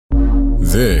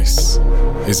This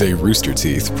is a Rooster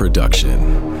Teeth production.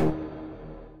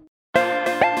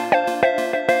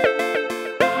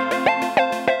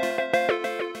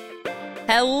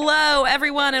 Hello,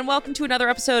 everyone, and welcome to another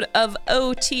episode of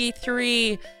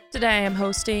OT3. Today I'm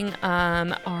hosting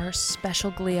our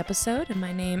special Glee episode, and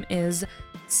my name is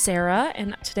Sarah,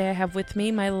 and today I have with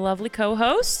me my lovely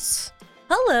co-hosts.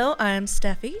 Hello, I'm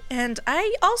Steffi, and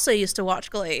I also used to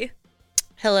watch Glee.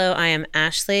 Hello, I am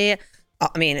Ashley.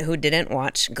 Who didn't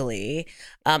watch Glee.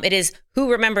 It is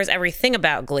who remembers everything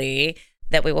about Glee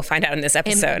that we will find out in this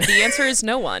episode. And the answer is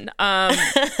no one.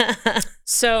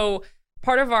 So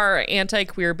part of our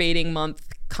anti-queer baiting month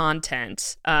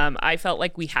content, I felt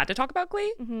like we had to talk about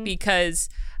Glee because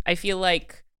I feel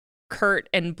like Kurt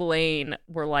and Blaine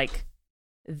were like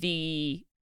the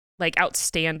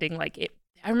outstanding,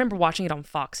 I remember watching it on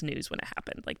Fox News when it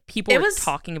happened. Like, people were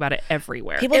talking about it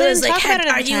everywhere. It was like,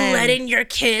 are you letting your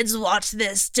kids watch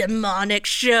this demonic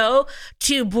show?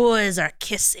 Two boys are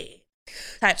kissing.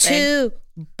 Two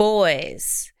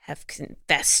boys have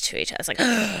confessed to each other. It's like,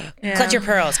 clutch your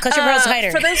pearls tighter.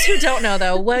 For those who don't know,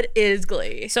 though, what is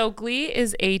Glee? So Glee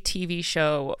is a TV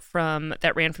show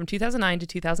that ran from 2009 to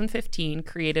 2015,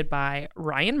 created by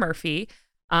Ryan Murphy.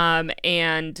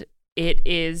 And it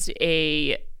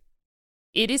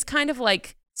is kind of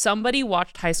like somebody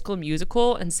watched High School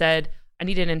Musical and said, I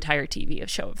need an entire TV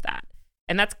show of that.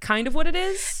 And that's kind of what it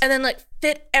is. And then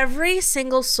fit every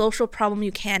single social problem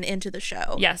you can into the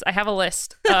show. Yes, I have a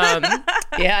list. Yeah,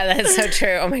 that's so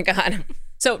true. Oh my God.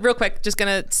 So real quick, just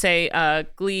going to say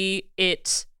Glee, a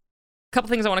couple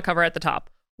things I want to cover at the top.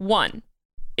 One,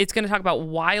 it's going to talk about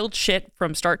wild shit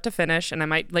from start to finish. And I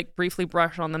might briefly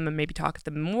brush on them and maybe talk to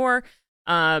them more.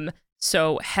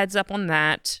 So heads up on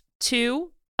that.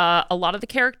 Two, a lot of the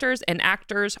characters and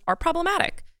actors are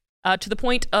problematic to the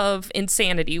point of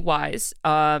insanity-wise.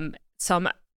 Some,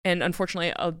 and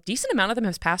unfortunately, a decent amount of them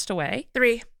has passed away.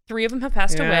 Three of them have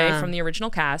passed away from the original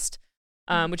cast,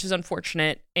 which is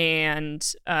unfortunate. And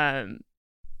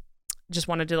just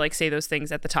wanted to say those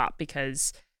things at the top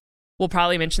because we'll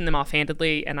probably mention them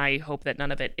offhandedly, and I hope that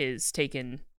none of it is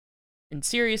taken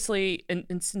insincerely.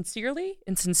 Insincerely,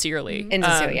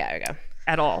 Yeah, there we go.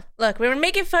 At all. Look, we were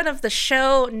making fun of the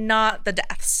show, not the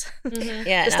deaths.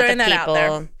 Yeah, just throwing that out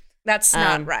there. That's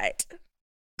not right.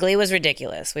 Glee was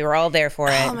ridiculous. We were all there for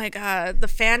it. Oh my God, the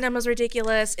fandom was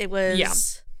ridiculous. It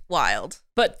was wild.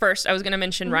 But first, I was going to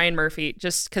mention Ryan Murphy,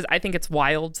 just because I think it's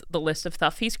wild, the list of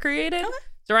stuff he's created. Okay.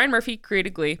 So Ryan Murphy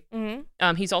created Glee.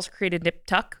 He's also created Nip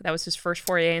Tuck. That was his first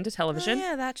foray into television. Oh,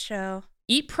 yeah, that show.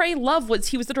 Eat, Pray, Love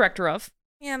he was the director of.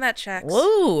 Yeah, that checks.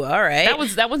 Whoa, all right. That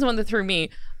was the one that threw me.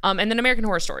 And then American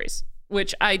Horror Stories,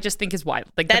 which I just think is wild.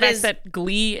 The fact that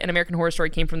Glee and American Horror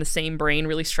Story came from the same brain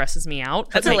really stresses me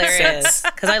out. That's hilarious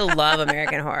because I love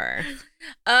American Horror.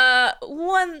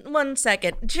 One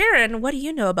second, Jaren, what do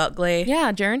you know about Glee?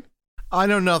 Yeah, Jaren. I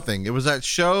know nothing. It was that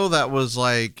show that was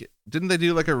didn't they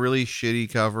do a really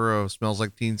shitty cover of Smells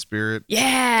Like Teen Spirit?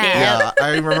 Yeah,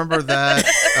 I remember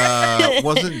that.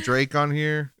 Wasn't Drake on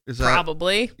here? Is that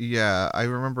probably? Yeah, I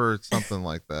remember something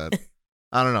like that.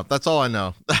 I don't know. That's all I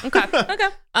know. Okay.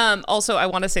 Also, I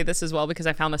want to say this as well because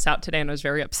I found this out today and I was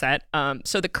very upset.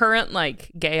 So the current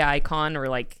gay icon or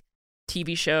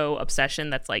TV show obsession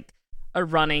that's a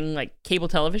running cable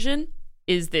television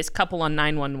is this couple on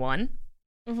 911.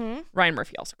 Ryan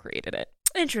Murphy also created it.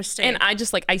 Interesting. And I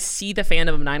just I see the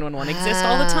fandom of 911 exist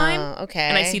all the time. Okay.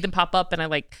 And I see them pop up and I'm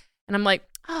like,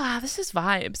 this is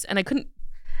vibes. And I couldn't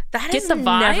That get has the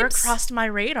vibes. Never crossed my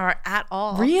radar at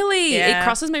all. Really? Yeah. It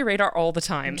crosses my radar all the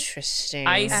time. Interesting.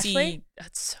 I Ashley? see.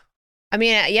 That's. Now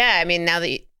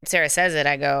that Sarah says it,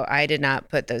 I did not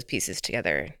put those pieces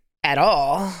together at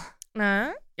all.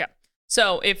 Yeah.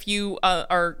 So if you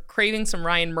are craving some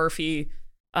Ryan Murphy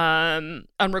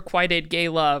unrequited gay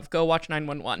love, go watch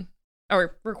 911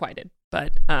 or requited.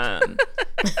 But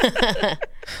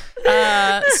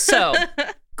so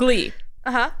Glee.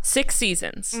 6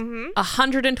 seasons,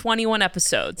 121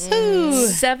 episodes,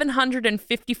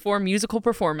 754 musical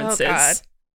performances. Oh, God.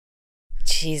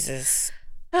 Jesus.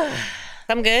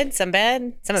 Some good, some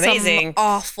bad, some amazing. Some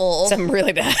awful. Some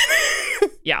really bad.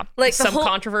 Yeah. The some whole,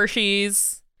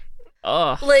 controversies.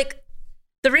 Ugh.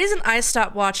 The reason I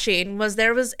stopped watching was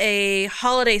there was a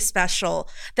holiday special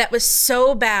that was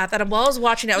so bad that while I was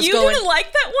watching it, I was you going... You didn't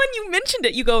like that one? You mentioned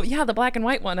it. You go, yeah, the black and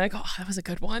white one. I go, that was a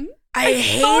good one. I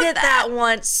hated that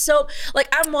one. So,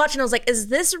 I'm watching, I was like, is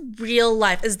this real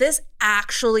life? Is this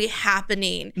actually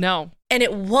happening? No. And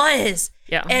it was.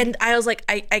 Yeah. And I was like,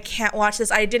 I can't watch this.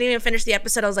 I didn't even finish the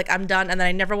episode. I was like, I'm done. And then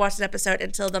I never watched an episode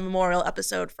until the memorial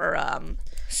episode for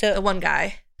the one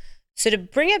guy. So to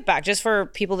bring it back, just for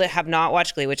people that have not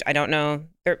watched Glee, which I don't know,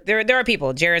 there are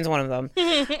people. Jaren's one of them.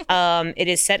 It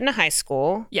is set in a high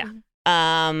school. Yeah.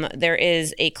 There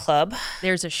is a club.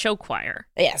 There's a show choir.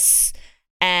 Yes.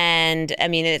 And I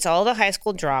mean, it's all the high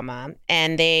school drama.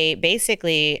 And they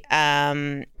basically,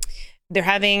 they're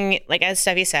having, like as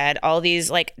Steffi said, all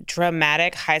these like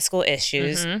dramatic high school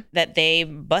issues that they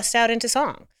bust out into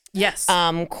song. Yes.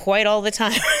 Quite all the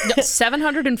time.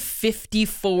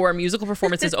 754 musical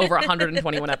performances over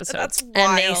 121 episodes. That's wild.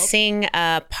 And they sing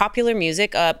popular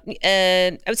music. I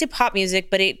would say pop music,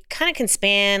 but it kind of can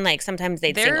span. Like sometimes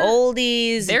they'd sing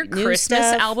oldies, Their new Christmas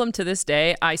stuff. album to this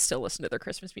day, I still listen to their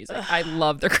Christmas music. I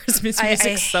love their Christmas music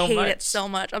I so hate much. it so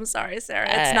much. I'm sorry, Sarah.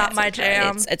 It's not my okay.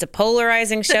 jam. It's a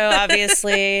polarizing show,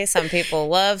 obviously. Some people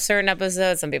love certain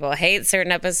episodes. Some people hate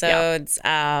certain episodes.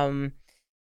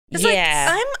 It's like,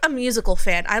 I'm a musical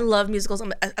fan. I love musicals.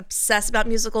 I'm obsessed about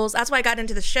musicals. That's why I got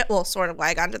into the show. Well, sort of why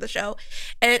I got into the show.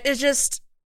 And it's just,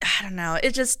 I don't know.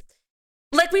 It just,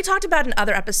 like we talked about in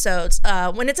other episodes,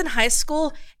 when it's in high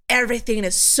school, everything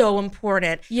is so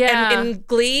important. Yeah. And in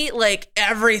Glee, like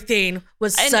everything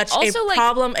was And such also, a like,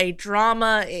 problem, a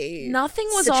drama, a Nothing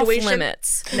was situation. off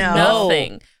limits. No.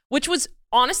 Nothing. Which was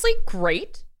honestly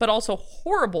great, but also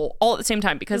horrible all at the same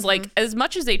time. Because like as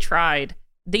much as they tried,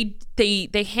 they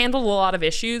handled a lot of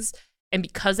issues. And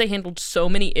because they handled so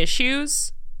many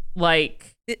issues,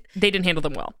 like they didn't handle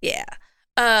them well. Yeah.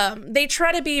 They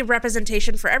try to be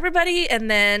representation for everybody and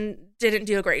then didn't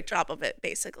do a great job of it,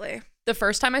 basically. The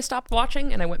first time I stopped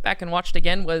watching and I went back and watched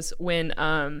again was when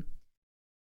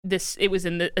it was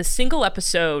in a single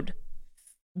episode.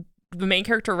 The main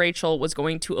character Rachel was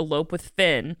going to elope with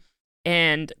Finn,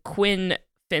 and Quinn,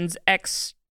 Finn's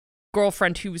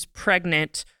ex-girlfriend who was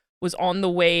pregnant, was on the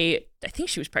way. I think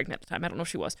she was pregnant at the time. I don't know if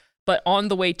she was, but on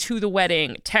the way to the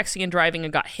wedding, texting and driving,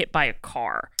 and got hit by a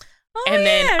car. Oh, And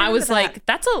then yeah, I was remember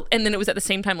like, and then it was at the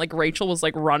same time, like Rachel was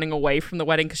like running away from the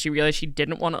wedding because she realized she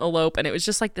didn't want to elope. And it was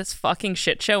just like this fucking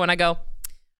shit show. And I go,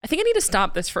 I think I need to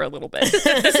stop this for a little bit.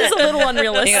 This is a little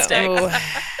unrealistic.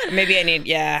 Maybe I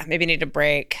need a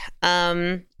break.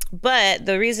 But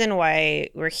the reason why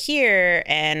we're here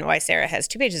and why Sarah has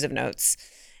 2 pages of notes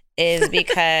is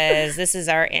because this is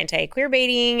our anti-queer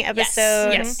baiting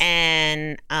episode. Yes.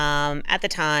 And at the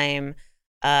time,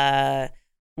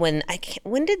 when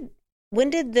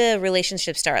did the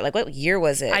relationship start? Like, what year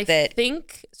was it I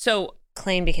think so.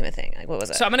 Klaine became a thing? Like, what was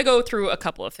it? So I'm going to go through a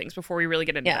couple of things before we really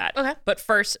get into that. Okay. But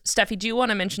first, Steffi, do you want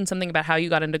to mention something about how you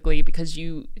got into Glee? Because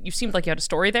you seemed like you had a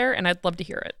story there, and I'd love to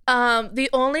hear it. The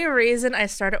only reason I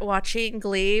started watching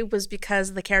Glee was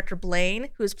because the character Blaine,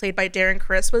 who was played by Darren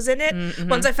Criss, was in it. Mm-hmm.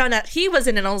 Once I found out he was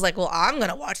in it, I was like, well, I'm going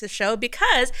to watch the show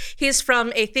because he's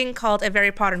from a thing called A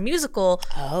Very Potter Musical,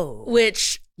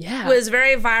 which was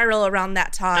very viral around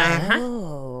that time.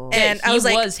 Oh. And he I was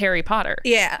like, Harry Potter.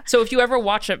 yeah. So if you ever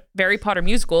watch a Harry Potter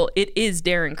musical, it is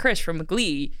Darren Criss from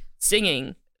Glee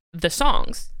singing the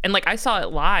songs. And like I saw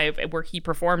it live where he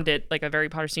performed it like a Harry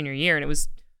Potter senior year, and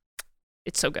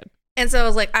it's so good. And so I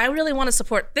was like, I really want to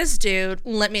support this dude.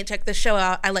 Let me check this show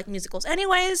out. I like musicals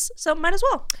anyways, so might as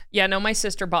well. Yeah, no, my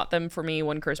sister bought them for me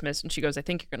one Christmas, and she goes, I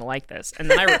think you're going to like this. And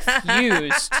then I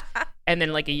refused. And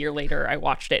then like a year later, I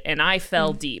watched it, and I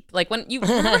fell deep. Like when you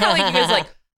remember how like you guys like,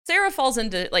 Sarah falls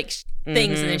into like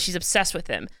things and then she's obsessed with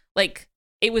them. Like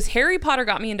it was Harry Potter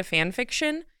got me into fan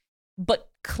fiction,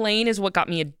 but Klaine is what got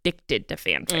me addicted to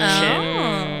fan fiction.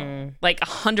 Oh. Like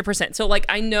 100%. So like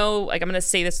I know, like I'm going to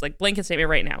say this like blanket statement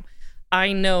right now.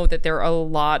 I know that there are a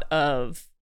lot of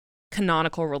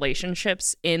canonical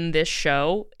relationships in this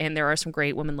show, and there are some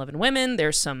great women loving women.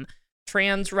 There's some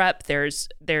trans rep. There's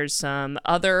some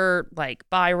other like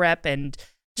bi rep, and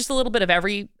just a little bit of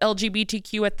every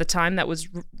LGBTQ at the time that was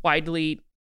widely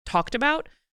talked about.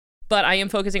 But I am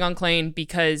focusing on Klaine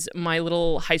because my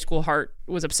little high school heart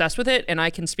was obsessed with it, and I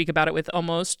can speak about it with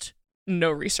almost no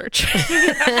research.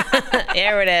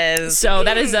 There it is. So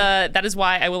that is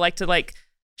why I would like to like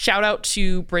shout out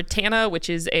to Britannia, which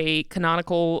is a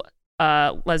canonical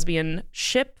lesbian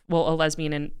ship. Well, a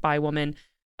lesbian and bi woman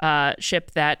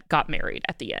ship that got married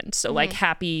at the end. So like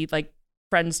happy, like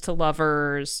friends to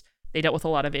lovers. They dealt with a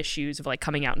lot of issues of like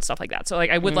coming out and stuff like that. So like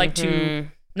I would like to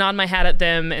nod my hat at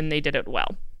them, and they did it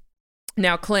well.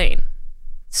 Now Klaine.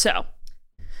 So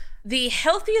The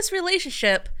healthiest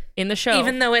relationship in the show,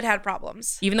 even though it had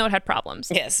problems.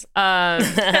 Yes. All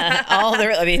of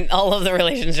the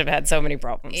relationship had so many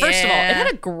problems. First of all, it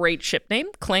had a great ship name,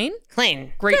 Klaine.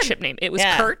 Klaine. Great ship name. It was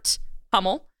Yeah. Kurt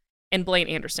Hummel and Blaine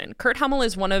Anderson. Kurt Hummel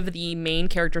is one of the main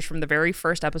characters from the very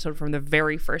first episode from the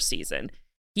very first season.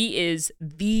 he is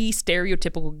the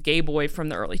stereotypical gay boy from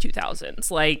the early 2000s.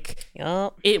 Like,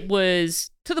 it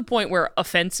was to the point where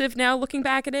offensive now, looking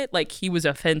back at it, like he was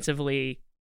offensively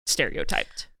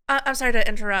stereotyped. I'm sorry to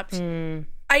interrupt.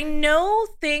 I know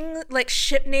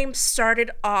ship names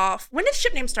started off. When did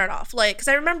ship names start off? Like, because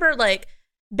I remember like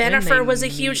Bennifer was a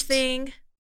huge thing.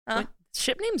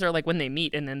 Ship names are like when they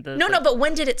meet and then No, but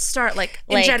when did it start? Like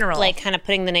in general? Like kind of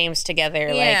putting the names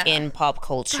together like in pop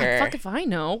culture. God, fuck if I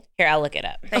know. Here, I'll look it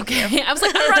up. Okay. I was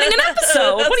like, I'm running an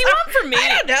episode. What do you want from me? I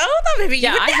don't know. Thought maybe you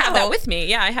would I have know. that with me.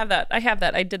 Yeah, I have that.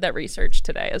 I did that research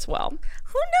today as well.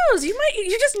 Who knows? You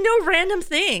just know random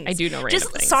things. I do know random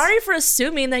things. Sorry for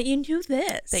assuming that you knew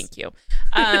this. Thank you.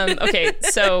 Okay,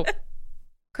 so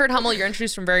Kurt Hummel, you're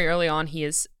introduced from very early on. He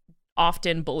is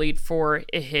often bullied for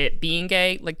being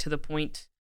gay, like to the point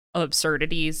of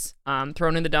absurdities,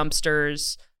 thrown in the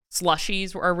dumpsters.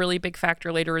 Slushies were a really big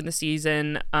factor later in the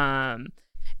season.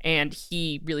 And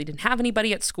he really didn't have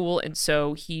anybody at school. And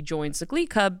so he joins the Glee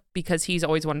Club because he's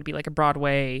always wanted to be like a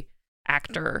Broadway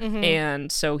actor.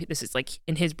 And so this is like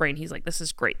in his brain, he's like, this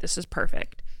is great. This is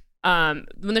perfect. When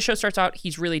the show starts out,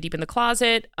 he's really deep in the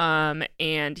closet.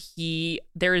 And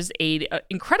there's a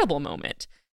incredible moment.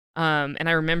 And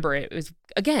I remember it was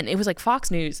like Fox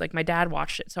News. Like my dad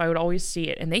watched it, so I would always see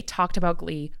it. And they talked about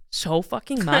Glee so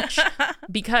fucking much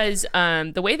because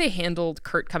the way they handled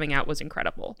Kurt coming out was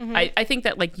incredible. I think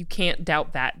that like you can't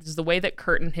doubt that. This is the way that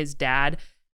Kurt and his dad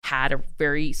had a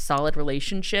very solid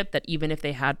relationship, that even if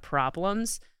they had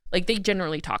problems, like they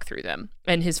generally talk through them.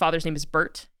 And his father's name is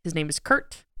Bert. His name is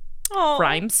Kurt.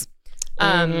 Rhymes.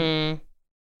 But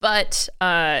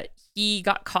he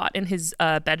got caught in his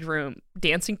bedroom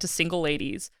dancing to Single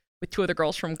Ladies with two other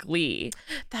girls from Glee.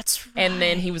 That's right. And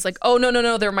then he was like, oh, no,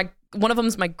 one of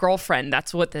them's my girlfriend.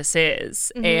 That's what this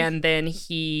is. And then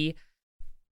he,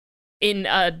 in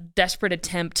a desperate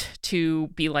attempt to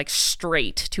be like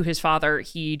straight to his father,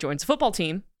 he joins a football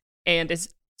team and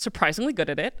is surprisingly good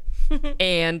at it.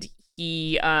 And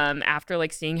he, after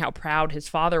like seeing how proud his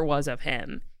father was of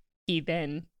him, he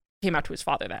then came out to his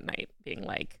father that night being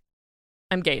like,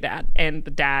 I'm gay, Dad. And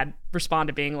the dad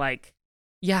responded being like,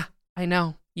 yeah, I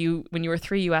know. When you were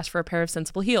 3, you asked for a pair of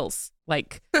sensible heels.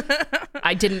 Like,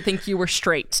 I didn't think you were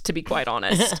straight, to be quite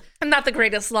honest. Not the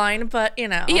greatest line, but you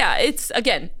know. Yeah, it's,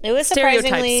 again, it was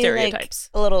surprisingly stereotypes.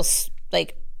 Like, a little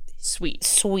like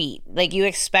sweet. Like you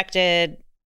expected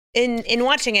in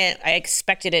watching it, I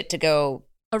expected it to go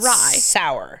awry,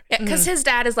 sour. Yeah, because his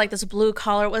dad is like this blue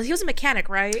collar. He was a mechanic,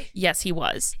 right? Yes, he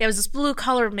was. It was this blue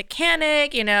collar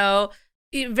mechanic, you know.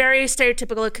 Very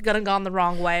stereotypical. It could have gone the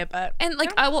wrong way, but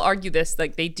I will argue this,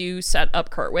 like they do set up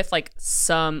Kurt with like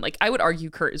some, like I would argue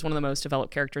Kurt is one of the most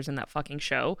developed characters in that fucking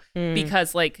show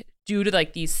because like due to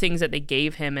like these things that they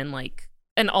gave him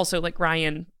and also like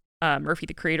Ryan Murphy,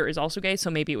 the creator, is also gay, so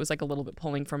maybe it was like a little bit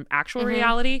pulling from actual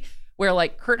reality where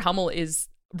like Kurt Hummel is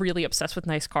really obsessed with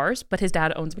nice cars, but his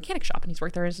dad owns a mechanic shop and he's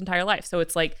worked there his entire life, so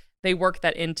it's like they work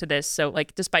that into this. So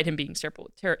like despite him being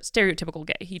stereotypical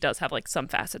gay, he does have like some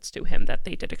facets to him that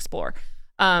they did explore.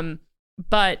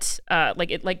 But like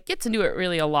it like gets into it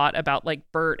really a lot about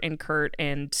like Bert and Kurt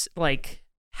and like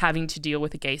having to deal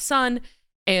with a gay son,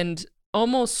 and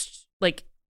almost like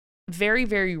very,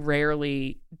 very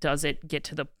rarely does it get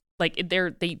to the like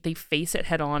they face it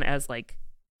head on as like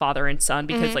father and son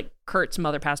because like Kurt's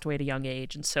mother passed away at a young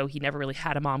age, and so he never really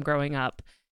had a mom growing up.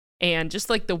 And just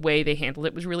like the way they handled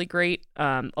it was really great.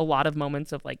 A lot of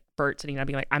moments of like Bert sitting down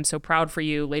being like, I'm so proud for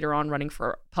you, later on running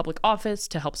for public office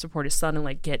to help support his son and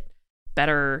like get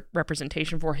better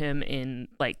representation for him in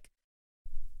like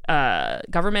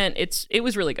government. It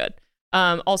was really good.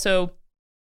 Also,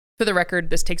 for the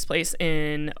record, this takes place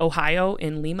in Ohio,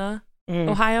 in Lima,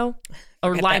 Ohio,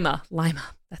 or Lima.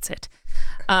 That's it.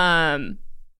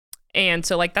 And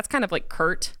so like that's kind of like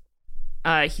Kurt.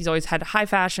 He's always had high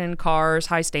fashion, cars,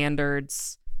 high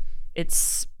standards.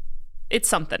 It's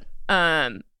something.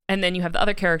 And then you have the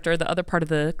other character, the other part of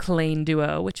the Klaine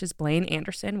duo, which is Blaine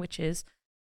Anderson, which is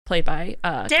played by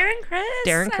Darren Criss.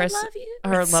 I love you.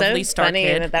 Her lovely star funny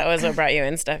kid. that was what brought you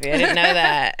in, Steffi. I didn't know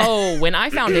that. Oh, when I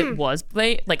found it was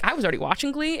Blaine, like I was already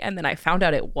watching Glee, and then I found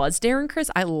out it was Darren Criss.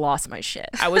 I lost my shit.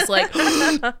 I was like,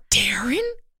 Darren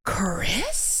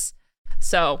Criss?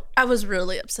 So I was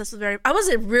really obsessed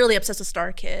with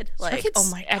Star Kid. Like, oh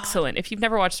my God. Excellent. If you've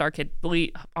never watched Star Kid,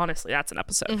 honestly, that's an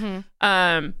episode.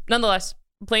 Nonetheless,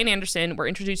 Blaine Anderson, we're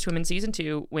introduced to him in season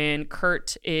 2 when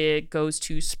Kurt goes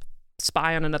to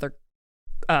spy on another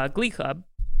Glee Club.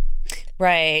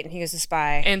 Right. He goes to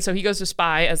spy. And so he goes to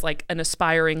spy as like an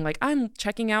aspiring, like, I'm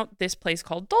checking out this place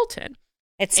called Dalton.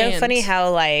 It's so funny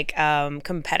how like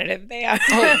competitive they are.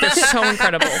 Oh, they're so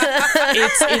incredible.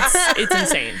 It's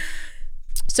insane.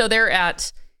 So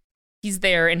he's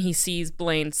there and he sees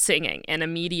Blaine singing, and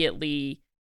immediately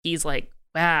he's like,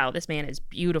 wow, this man is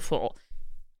beautiful.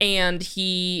 And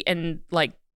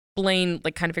like Blaine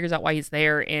like kind of figures out why he's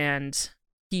there, and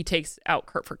he takes out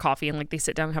Kurt for coffee, and like they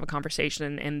sit down and have a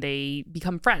conversation, and they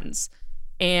become friends.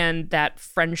 And that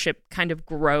friendship kind of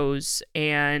grows,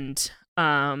 and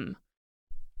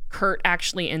Kurt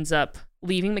actually ends up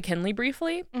leaving McKinley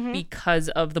briefly because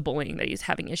of the bullying that he's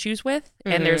having issues with.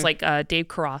 And there's like Dave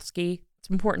Karofsky. It's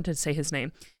important to say his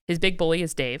name. His big bully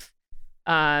is Dave.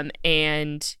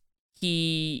 And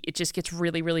it just gets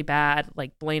really, really bad.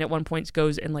 Like Blaine at one point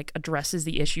goes and like addresses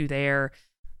the issue there.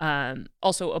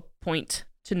 Also a point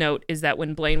to note is that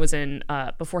when Blaine was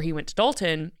before he went to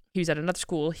Dalton, he was at another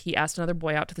school. He asked another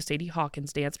boy out to the Sadie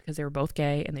Hawkins dance because they were both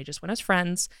gay and they just went as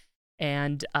friends.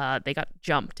 And they got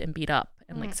jumped and beat up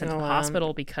and like sent to the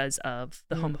hospital because of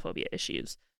the homophobia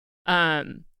issues.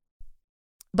 But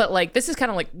like this is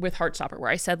kind of like with Heartstopper, where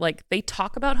I said like they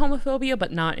talk about homophobia,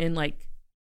 but not in like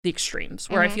the extremes.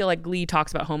 Where I feel like Glee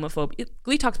talks about homophobia.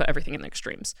 Glee talks about everything in the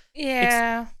extremes.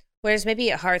 Yeah. Whereas maybe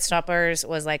Heartstoppers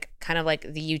was like kind of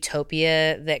like the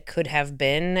utopia that could have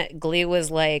been. Glee was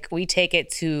like, we take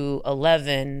it to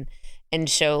 11 and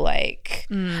show like.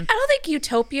 I don't think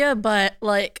utopia, but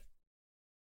like.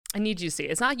 I need you to see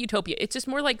it. It's not utopia. It's just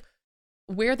more like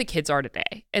where the kids are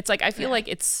today. It's like, I feel like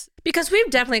it's. Because we've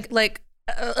definitely, like,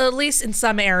 at least in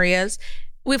some areas,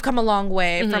 we've come a long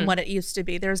way from what it used to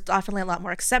be. There's definitely a lot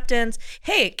more acceptance.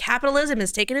 Hey, capitalism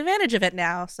is taking advantage of it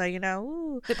now. So, you know,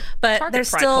 ooh. But there's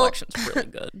still. Collection's really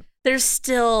good. There's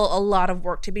still a lot of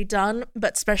work to be done.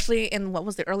 But especially in what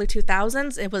was the early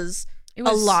 2000s, it was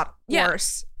a lot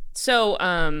worse. So,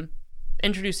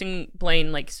 introducing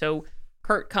Blaine, like, so.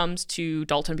 Kurt comes to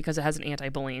Dalton because it has an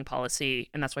anti-bullying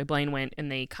policy, and that's why Blaine went,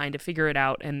 and they kind of figure it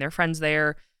out, and they're friends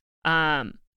there.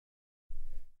 Now,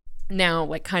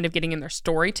 like, kind of getting in their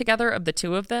story together of the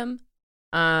two of them.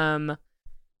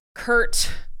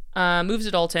 Kurt moves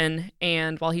to Dalton,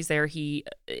 and while he's there, he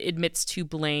admits to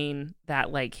Blaine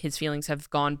that, like, his feelings have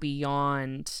gone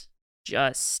beyond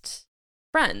just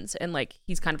friends, and, like,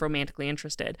 he's kind of romantically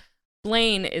interested.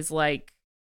 Blaine is, like,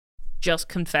 just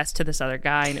confessed to this other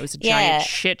guy, and it was a giant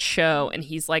shit show, and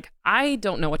he's like, I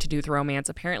don't know what to do with romance.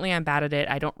 Apparently I'm bad at it.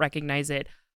 I don't recognize it.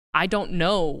 I don't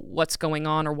know what's going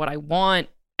on or what I want.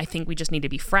 I think we just need to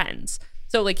be friends.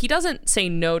 So like he doesn't say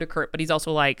no to Kurt, but he's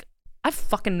also like, I have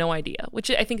fucking no idea,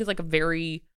 which I think is like a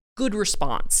very good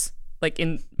response, like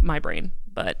in my brain.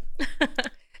 But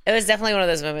it was definitely one of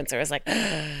those moments where it was like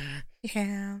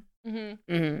yeah.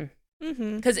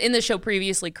 Because in the show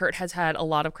previously, Kurt has had a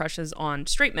lot of crushes on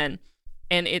straight men,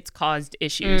 and it's caused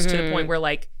issues to the point where,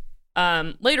 like,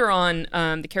 later on,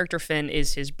 the character Finn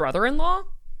is his brother-in-law,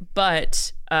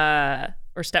 but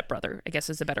or stepbrother, I guess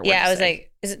is a better word. Yeah, to I was say.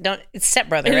 like, it's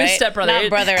stepbrother, right? It is stepbrother, not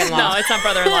brother-in-law. No, it's not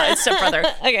brother-in-law. It's stepbrother.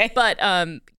 Okay, but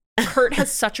Kurt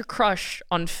has such a crush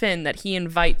on Finn that he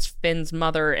invites Finn's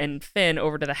mother and Finn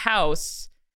over to the house,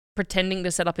 pretending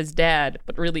to set up his dad,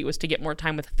 but really it was to get more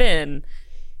time with Finn.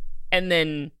 And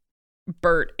then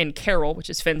Bert and Carol, which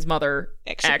is Finn's mother,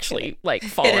 actually like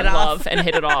fall in love and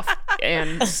hit it off.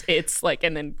 And it's like,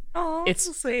 and then it's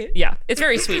so sweet. Yeah, it's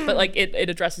very sweet. But like it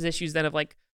addresses issues then of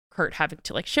like Kurt having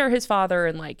to like share his father,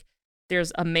 and like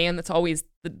there's a man that's always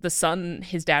the son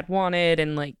his dad wanted,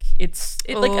 and like it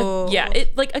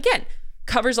like again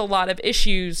covers a lot of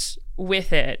issues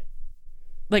with it.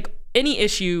 Like any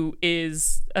issue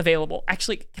is available.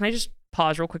 Actually, can I just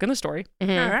pause real quick on the story?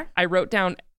 Sure. I wrote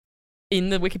down in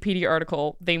the Wikipedia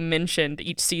article, they mentioned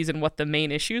each season what the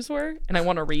main issues were, and I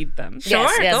want to read them.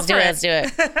 Let's do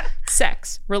it.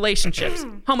 Sex, relationships,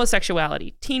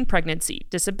 homosexuality, teen pregnancy,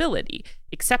 disability,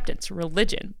 acceptance,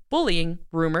 religion, bullying,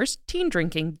 rumors, teen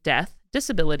drinking, death,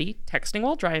 disability, texting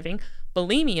while driving,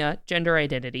 bulimia, gender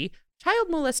identity, child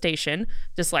molestation,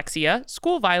 dyslexia,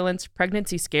 school violence,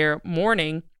 pregnancy scare,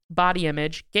 mourning, body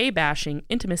image, gay bashing,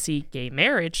 intimacy, gay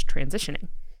marriage, transitioning.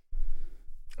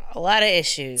 A lot of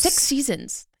issues. 6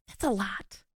 seasons. That's a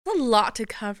lot. That's a lot to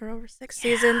cover over 6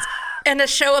 seasons. And a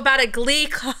show about a Glee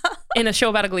club.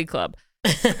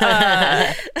 Okay,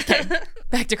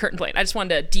 back to Kurt and Blaine. I just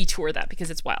wanted to detour that because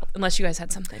it's wild. Unless you guys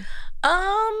had something.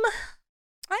 I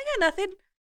got nothing.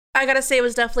 I gotta say it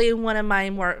was definitely one of my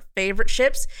more favorite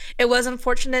ships. It was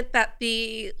unfortunate that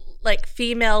the like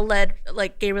female-led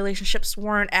like gay relationships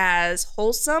weren't as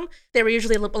wholesome. They were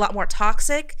usually a lot more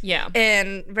toxic,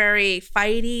 and very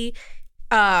fighty.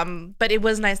 But it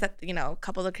was nice that a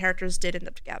couple of the characters did end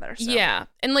up together. So. Yeah,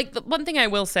 and like the one thing I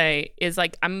will say is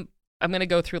like I'm I'm gonna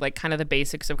go through like kind of the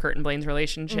basics of Kurt and Blaine's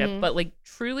relationship, but like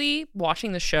truly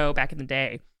watching the show back in the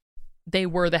day, they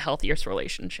were the healthiest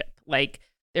relationship. Like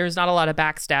there was not a lot of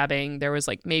backstabbing. There was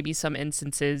like maybe some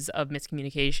instances of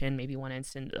miscommunication, maybe one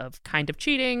instance of kind of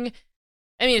cheating.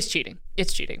 I mean, it's cheating.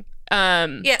 It's cheating.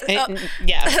 Yeah.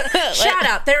 Shout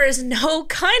out. There is no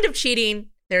kind of cheating.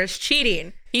 There's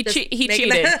cheating. He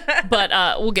cheated, but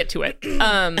we'll get to it.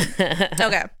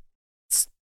 Okay.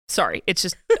 Sorry. It's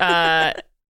just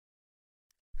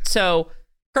so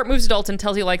Kurt moves to Dalton,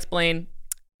 tells he likes Blaine,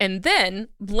 and then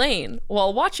Blaine,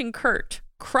 while watching Kurt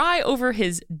cry over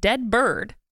his dead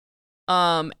bird,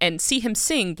 and see him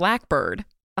sing Blackbird,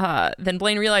 then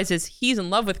Blaine realizes he's in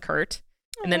love with Kurt.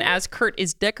 And then as Kurt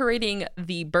is decorating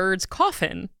the bird's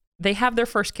coffin, they have their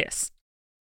first kiss.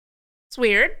 It's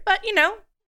weird, but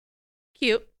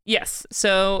cute. Yes.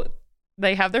 So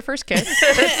they have their first kiss.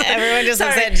 Everyone just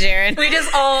looks at Jaren. We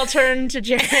just all turned to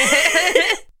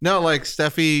Jaren. No, like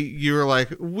Steffi, you were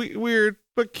like, weird,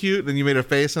 but cute. Then you made a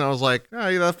face, and I was like, oh,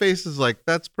 yeah, that face is like,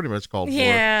 that's pretty much called for.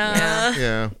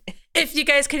 Yeah. If you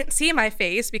guys couldn't see my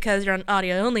face because you're on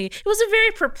audio only, it was a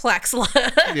very perplexed look.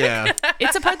 Yeah.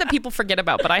 It's a part that people forget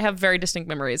about, but I have very distinct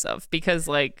memories of because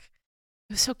like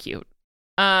it was so cute.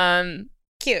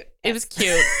 Cute. It was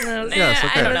cute. Yes,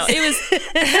 okay. I don't know.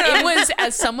 It was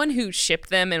as someone who shipped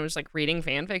them and was like reading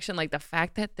fan fiction, like the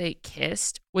fact that they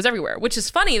kissed was everywhere, which is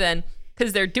funny then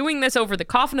because they're doing this over the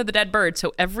coffin of the dead bird.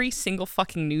 So every single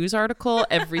fucking news article,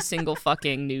 every single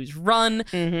fucking news run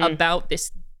about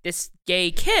this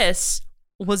gay kiss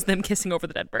was them kissing over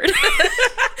the dead bird.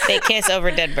 They kiss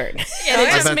over dead bird. And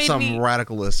I bet some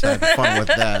radicalists had fun with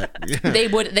that. Yeah.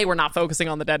 They were not focusing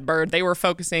on the dead bird. They were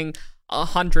focusing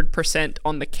 100%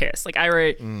 on the kiss. Like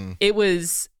it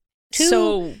was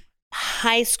so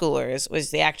high schoolers was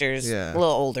the actors a little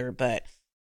older, but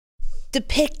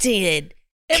depicted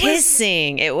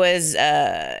kissing. It was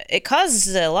it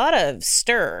caused a lot of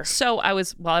stir. So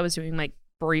while I was doing like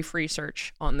brief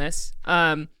research on this,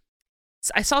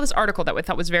 I saw this article that I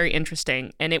thought was very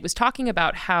interesting, and it was talking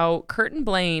about how Kurt and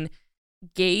Blaine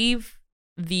gave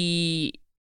the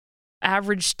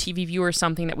average TV viewer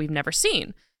something that we've never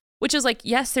seen, which is like,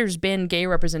 yes, there's been gay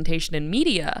representation in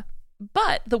media,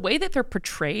 but the way that they're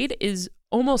portrayed is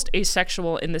almost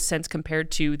asexual in the sense compared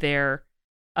to their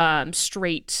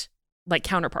straight like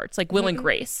counterparts. Like Will and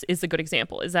Grace is a good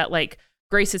example, is that like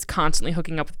Grace is constantly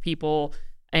hooking up with people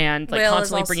and like Will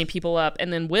constantly bringing people up,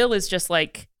 and then Will is just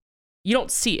like, you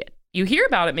don't see it. You hear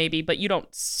about it maybe, but you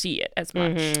don't see it as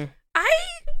much. I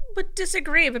would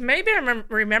disagree, but maybe I'm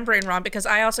remembering wrong because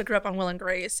I also grew up on Will and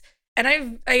Grace,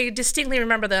 and I distinctly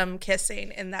remember them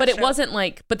kissing in that. But show. it wasn't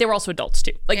like, but they were also adults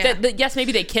too. Like yes,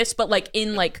 maybe they kissed, but like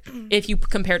in like if you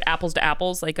compared apples to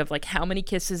apples, like of like how many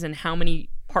kisses and how many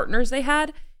partners they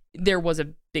had, there was a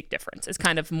big difference. It's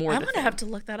kind of more. I'm gonna have to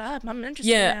look that up. I'm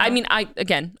interested. Yeah, now. I mean,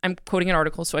 I'm quoting an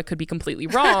article, so I could be completely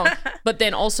wrong. But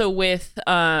then also with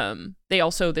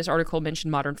this article mentioned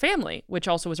Modern Family, which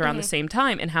also was around the same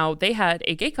time, and how they had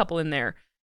a gay couple in there,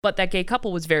 but that gay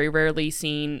couple was very rarely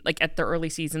seen, like at the early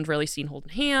seasons, rarely seen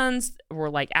holding hands or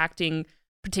like acting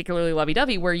particularly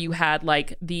lovey-dovey. Where you had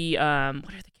like the what are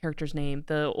the characters' name?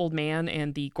 The old man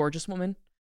and the gorgeous woman.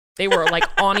 They were like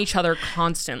on each other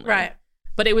constantly, right?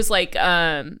 But it was like,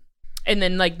 and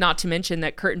then like not to mention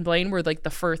that Kurt and Blaine were like the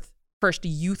first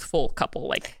youthful couple,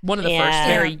 like one of the first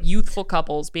very youthful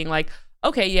couples being like,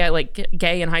 okay, yeah, like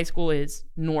gay in high school is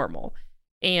normal.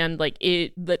 And like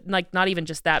like not even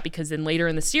just that, because then later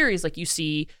in the series, like you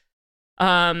see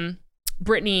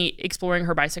Brittany exploring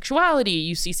her bisexuality.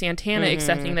 You see Santana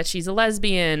accepting that she's a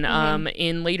lesbian.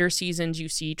 In later seasons, you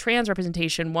see trans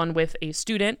representation, one with a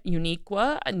student, Unique.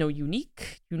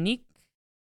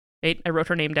 Wait, I wrote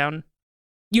her name down.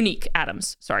 Unique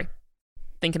Adams. Sorry.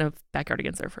 Thinking of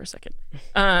Backyardigans there for a second.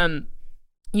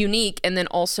 Unique. And then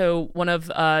also one of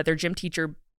their gym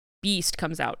teacher, Beast,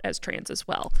 comes out as trans as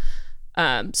well.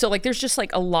 So like there's just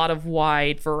like a lot of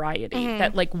wide variety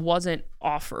that like wasn't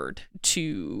offered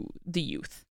to the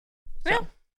youth. So.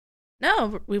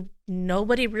 No,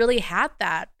 nobody really had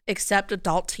that except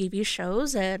adult TV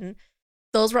shows, and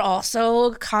those were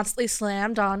also constantly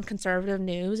slammed on conservative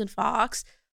news and Fox.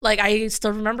 Like, I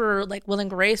still remember, like, Will and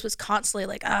Grace was constantly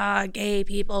like, gay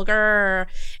people, grr.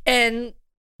 And,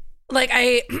 like,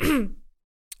 I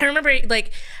remember,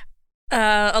 like,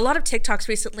 a lot of TikToks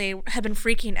recently have been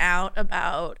freaking out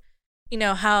about,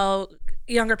 how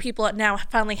younger people now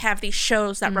finally have these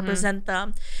shows that represent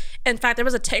them. In fact, there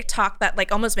was a TikTok that,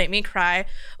 like, almost made me cry,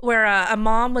 where a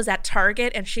mom was at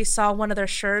Target and she saw one of their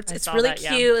shirts. It's really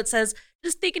cute. Yeah. It says,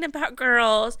 just thinking about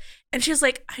girls. And she's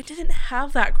like, I didn't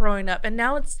have that growing up, and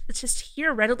now it's just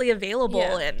here, readily available.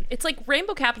 Yeah. And it's like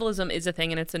rainbow capitalism is a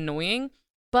thing, and it's annoying,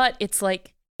 but it's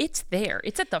like it's there.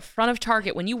 It's at the front of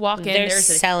Target when you walk in. They're there's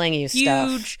selling you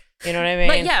huge stuff. You know what I mean?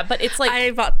 But yeah, but it's like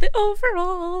I bought the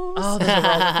overalls. oh, those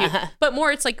overalls are cute. But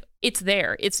more, it's like it's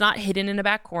there. It's not hidden in a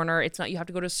back corner. It's not you have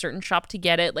to go to a certain shop to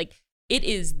get it. Like it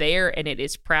is there, and it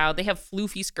is proud. They have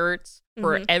floofy skirts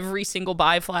for every single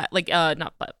bi flag, like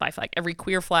not bi flag, every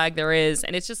queer flag there is,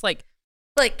 and it's just like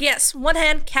yes, one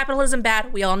hand, capitalism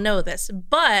bad. We all know this,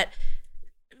 but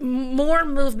more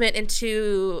movement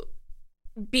into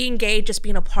being gay just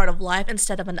being a part of life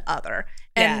instead of an other.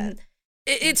 And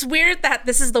it's weird that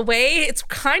this is the way it's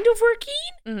kind of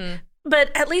working,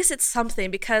 but at least it's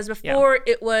something, because before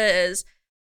it was,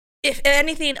 if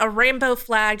anything, a rainbow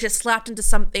flag just slapped into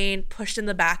something, pushed in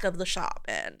the back of the shop.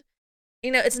 And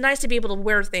it's nice to be able to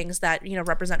wear things that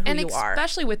represent who you are,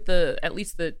 especially with at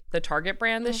least the Target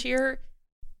brand this year.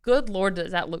 Good Lord,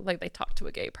 does that look like they talked to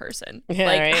a gay person? Yeah,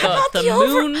 like right. the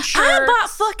moon shirts. I bought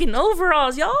fucking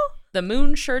overalls, y'all. The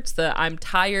moon shirts, the I'm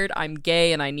tired, I'm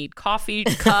gay, and I need coffee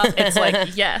cup. It's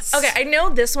like, yes. Okay, I know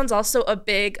this one's also a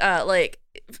big,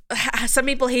 some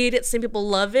people hate it, some people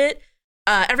love it.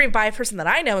 Every bi person that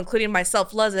I know, including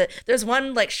myself, loves it. There's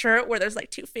one shirt where there's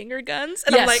 2 finger guns,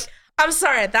 and I'm like, I'm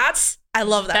sorry, I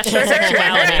love that shirt.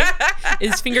 Sexuality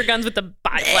is finger guns with the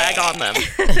bi flag on them.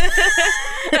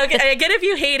 Okay, I get if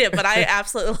you hate it, but I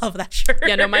absolutely love that shirt.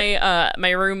 Yeah, no,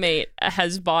 my roommate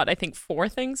has bought, I think, 4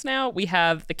 things now. We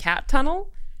have the cat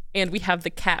tunnel, and we have the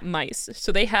cat mice.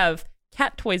 So they have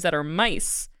cat toys that are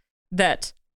mice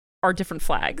that are different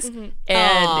flags. And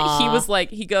he was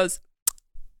like, he goes,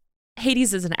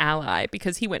 Hades is an ally,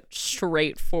 because he went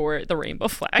straight for the rainbow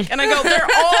flag. And I go, they're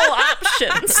all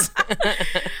options.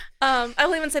 I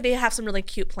will even say they have some really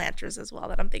cute planters as well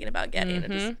that I'm thinking about getting.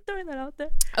 And just throwing that out there.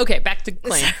 Okay, back to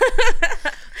Blaine.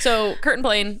 So Kurt and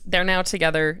Blaine, they're now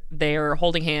together. They're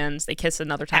holding hands. They kiss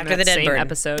another time After in the that dead same bird.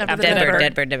 episode. After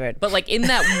Dead bird. But like in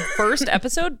that first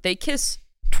episode, they kiss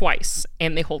twice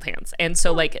and they hold hands. And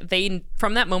so like they,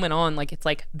 from that moment on, like it's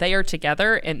like they are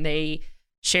together and they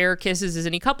share kisses as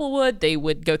any couple would. They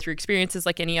would go through experiences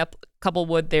like any couple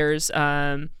would. There's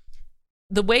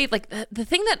the way, like the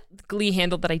thing that Glee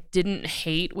handled that I didn't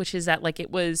hate, which is that like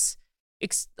it was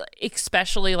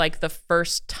especially like the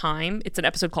first time. It's an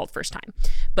episode called First Time,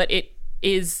 but it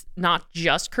is not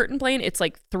just Kurt and Blaine. It's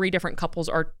like 3 different couples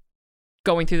are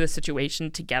going through the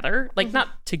situation together, like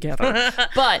not together,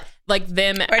 but like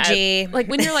them as, like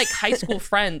when you're like high school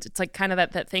friends, it's like kind of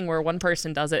that thing where one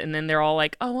person does it and then they're all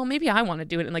like, oh well, maybe I want to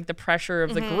do it, and like the pressure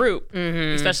of the group,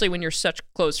 especially when you're such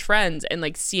close friends, and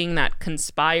like seeing that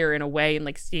conspire in a way and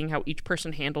like seeing how each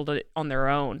person handled it on their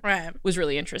own was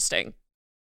really interesting.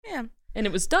 Yeah. And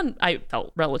it was done, I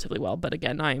felt, relatively well. But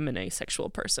again, I am an asexual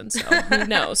person, so who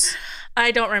knows?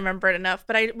 I don't remember it enough.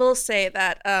 But I will say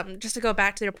that just to go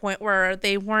back to your point where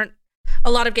they weren't, a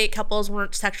lot of gay couples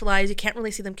weren't sexualized. You can't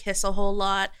really see them kiss a whole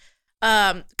lot.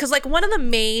 Because like one of the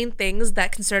main things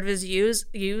that conservatives use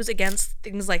against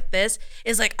things like this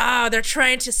is like, they're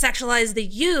trying to sexualize the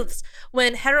youths,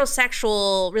 when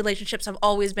heterosexual relationships have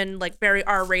always been like very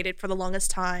R-rated for the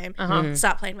longest time.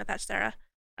 Stop playing with that, Sarah.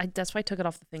 That's why I took it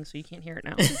off the thing so you can't hear it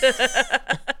now.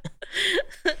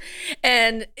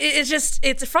 And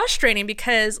it's frustrating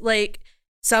because like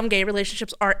some gay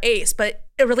relationships are ace, but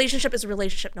a relationship is a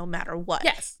relationship no matter what.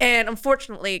 Yes. And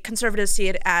unfortunately, conservatives see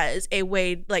it as a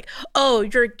way like, oh,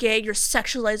 you're gay, you're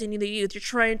sexualizing the youth, you're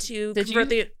trying to convert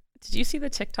the... Did you see the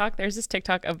TikTok? There's this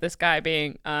TikTok of this guy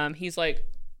being, he's like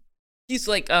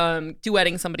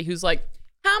duetting somebody who's like,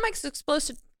 how am I supposed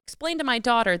to explain to my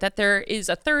daughter that there is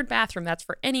a third bathroom that's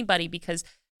for anybody because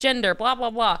gender, blah, blah,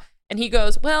 blah. And he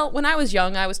goes, well, when I was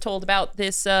young, I was told about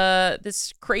this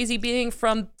crazy being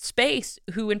from space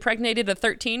who impregnated a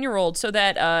 13-year-old so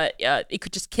that it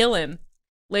could just kill him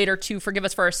later to forgive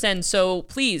us for our sins. So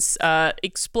please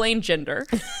explain gender.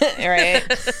 Right.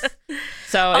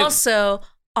 So also,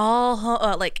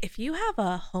 like if you have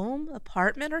a home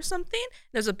apartment or something,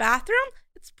 there's a bathroom,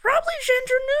 it's probably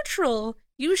gender neutral.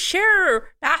 You share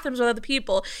bathrooms with other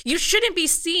people. You shouldn't be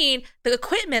seeing the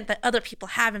equipment that other people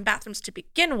have in bathrooms to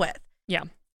begin with. Yeah.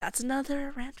 That's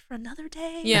another rant for another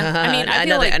day. Yeah. I mean, I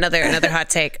another feel like, another hot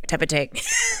take, type of take.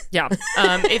 Yeah.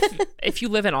 If you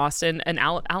live in Austin, an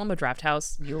Alamo Draft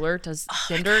House, Mueller does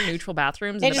gender neutral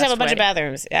bathrooms. They just have a bunch of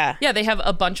bathrooms. Yeah. Yeah. They have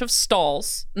a bunch of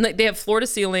stalls. They have floor to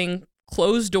ceiling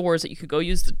closed doors that you could go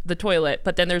use the toilet,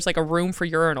 but then there's like a room for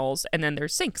urinals and then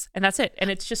there's sinks and that's it.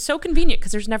 And it's just so convenient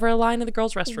because there's never a line in the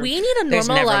girls' restroom. We need to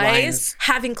normalize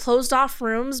having closed off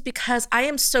rooms because I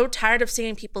am so tired of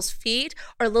seeing people's feet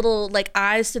or little like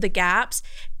eyes through the gaps.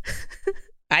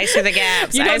 Eyes through the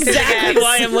gaps. You know exactly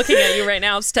why I'm looking at you right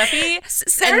now, Steffi.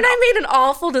 Sarah and I made an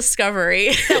awful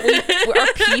discovery.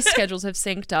 Our pee schedules have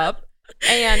synced up.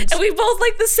 And we both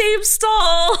like the same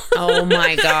stall. Oh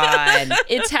my God.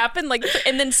 It's happened like,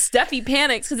 and then Steffi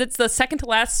panics because it's the second to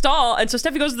last stall. And so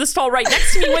Steffi goes to the stall right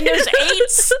next to me when there's 8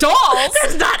 stalls.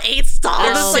 There's not 8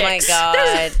 stalls. Oh my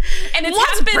God. And it's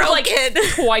happened like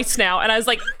twice now. And I was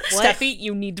like, Steffi,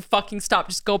 you need to fucking stop.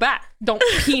 Just go back. Don't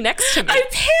pee next to me. I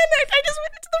panicked. I just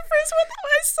went into the first one that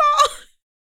I saw.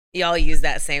 Y'all use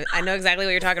that same. I know exactly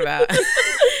what you're talking about.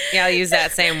 Y'all use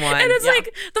that same one. And it's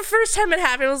like the first time it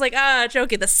happened, I was like,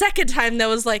 joking. The second time, that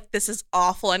was like, this is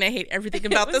awful, and I hate everything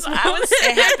about this moment.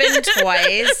 It happened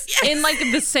twice in like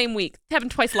the same week. It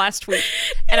happened twice last week,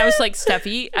 and I was like,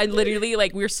 Steffi, I literally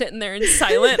like we were sitting there in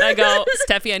silent. And I go,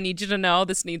 Steffi, I need you to know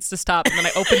this needs to stop. And then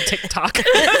I opened TikTok.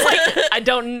 I was like, I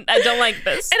don't like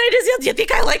this. And I just yelled, do you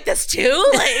think I like this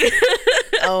too? Like,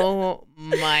 oh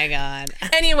my God.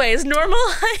 Anyways,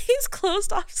 normalize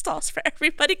closed off stalls for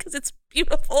everybody because it's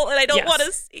beautiful and I don't want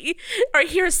to see or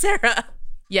hear Sarah.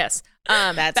 Yes.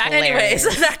 That's hilarious.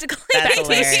 Anyways, back to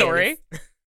the story.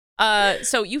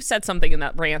 So you said something in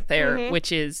that rant there,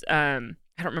 which is I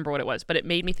don't remember what it was, but it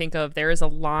made me think of there is a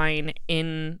line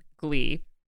in Glee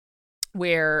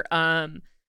where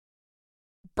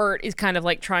Bert is kind of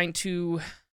like trying to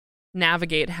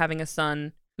navigate having a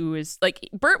son who is like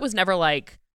Bert was never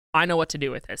like, I know what to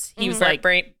do with this. He was like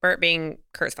Bert being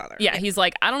Kurt's father. Yeah, he's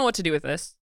like, I don't know what to do with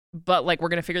this, but like we're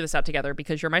gonna figure this out together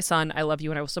because you're my son. I love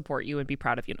you and I will support you and be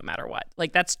proud of you no matter what.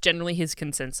 Like that's generally his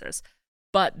consensus.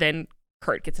 But then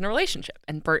Kurt gets in a relationship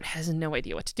and Bert has no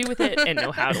idea what to do with it and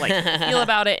know how to like feel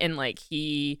about it. And like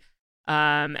he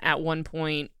at one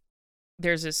point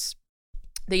they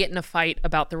get in a fight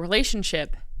about the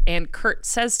relationship and Kurt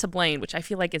says to Blaine, which I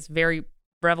feel like is very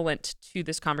relevant to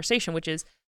this conversation, which is,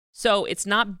 so it's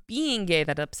not being gay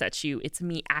that upsets you, it's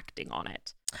me acting on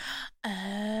it.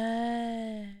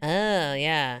 Oh,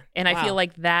 yeah. And I feel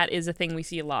like that is a thing we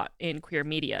see a lot in queer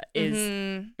media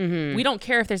is we don't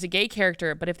care if there's a gay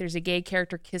character, but if there's a gay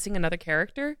character kissing another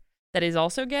character that is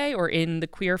also gay or in the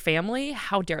queer family,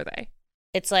 how dare they?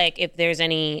 It's like if there's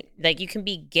any, like you can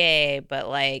be gay, but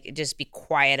like just be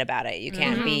quiet about it. You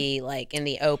can't be like in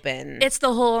the open. It's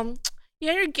the whole...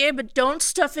 Yeah, you're gay, but don't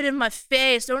stuff it in my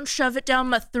face. Don't shove it down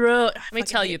my throat. Let me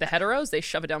tell you, the heteros, they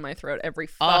shove it down my throat every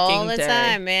fucking all the day.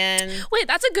 time, man. Wait,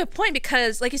 that's a good point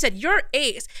because, like you said, you're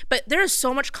ace, but there's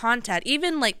so much content,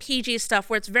 even like PG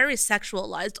stuff where it's very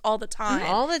sexualized all the time.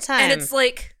 All the time. And it's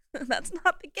like, that's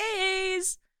not the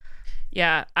gays.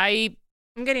 Yeah, I'm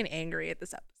getting angry at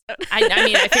this episode. I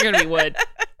mean, I figured we would.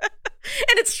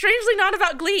 And it's strangely not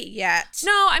about Glee yet.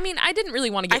 No, I mean, I didn't really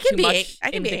want to get too much.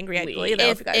 I can be angry at Glee though,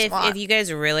 if you guys want. If you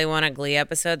guys really want a Glee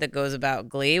episode that goes about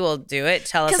Glee, we'll do it.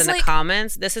 Tell us in the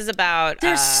comments. This is about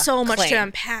there's so much to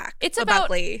unpack. It's about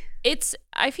Glee.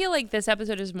 I feel like this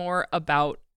episode is more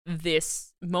about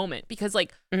this moment because,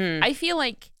 like, I feel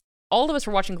like all of us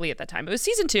were watching Glee at that time. It was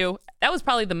season 2. That was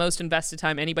probably the most invested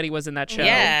time anybody was in that show.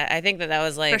 Yeah, I think that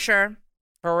was like for sure.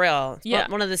 For real. Yeah.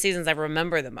 One of the seasons I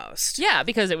remember the most. Yeah,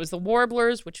 because it was the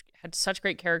Warblers, which had such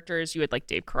great characters. You had like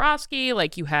Dave Karofsky,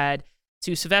 like you had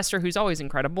Sue Sylvester, who's always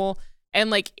incredible.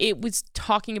 And like it was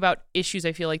talking about issues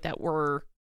I feel like that were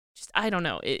just, I don't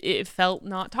know, it felt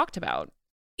not talked about.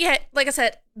 Yeah, like I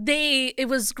said, it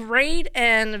was great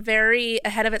and very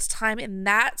ahead of its time in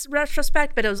that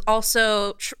retrospect, but it was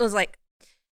also, like,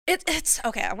 it's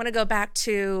okay. I want to go back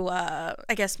to,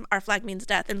 I guess, Our Flag Means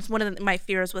Death. And it's one of my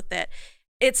fears with it.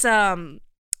 It's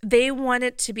they want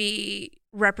it to be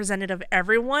representative of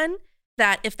everyone,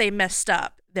 that if they messed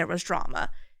up, there was drama.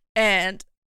 And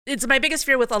it's my biggest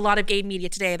fear with a lot of gay media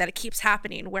today that it keeps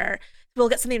happening where we'll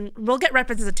get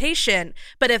representation,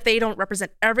 but if they don't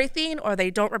represent everything or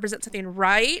they don't represent something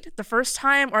right the first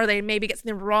time or they maybe get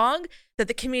something wrong, that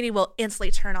the community will instantly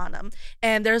turn on them.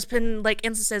 And there's been like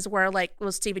instances where like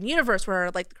with Steven Universe where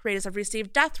like the creators have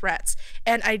received death threats.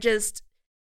 And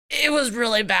it was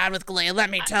really bad with Glee, let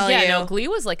me tell you. Yeah, no, Glee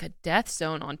was like a death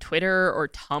zone on Twitter or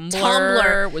Tumblr.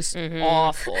 Tumblr was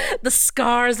awful. The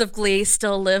scars of Glee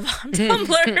still live on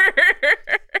Tumblr.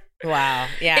 Wow,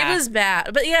 yeah. It was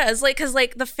bad. But yeah, it's like, because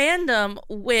like the fandom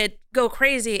would go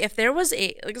crazy if there was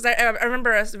because I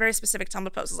remember a very specific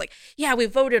Tumblr post. It's like, yeah, we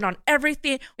voted on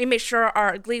everything. We made sure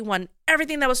our Glee won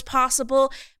everything that was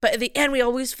possible. But at the end, we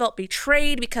always felt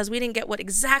betrayed because we didn't get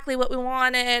exactly what we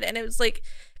wanted. And it was like,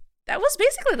 that was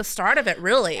basically the start of it,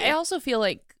 really. I also feel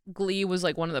like Glee was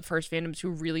like one of the first fandoms who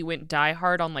really went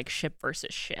diehard on like ship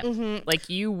versus ship. Mhm. Like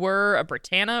you were a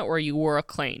Britannia or you were a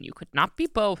Klain. You could not be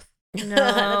both. No.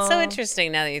 That's so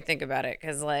interesting now that you think about it,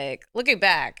 because like looking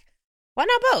back, why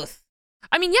not both?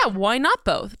 I mean, yeah, why not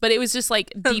both? But it was just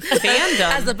like the fandom.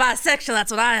 As a bisexual, that's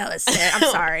what I always say. I'm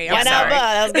sorry. Why I'm not sorry. both?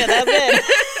 That was good. That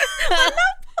was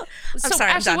good. So,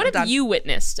 sorry, I'm Ashley, done, what I'm have done. you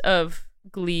witnessed of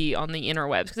Glee on the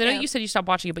interwebs? Because I know Yeah. you said you stopped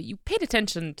watching it, but you paid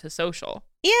attention to social.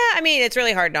 Yeah, I mean, it's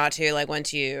really hard not to, like,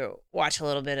 once you watch a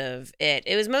little bit of it.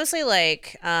 It was mostly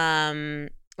like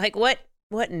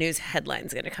what news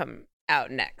headline's going to come out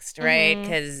next, right? Mhm.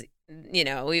 Because, you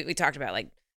know, we talked about, like,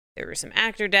 there were some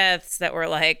actor deaths that were,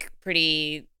 like,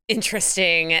 pretty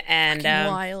interesting and,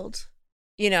 Wild.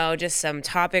 you know, just some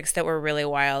topics that were really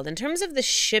wild. In terms of the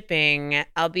shipping,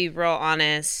 I'll be real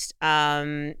honest,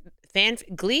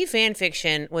 Glee fan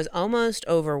fiction was almost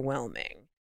overwhelming.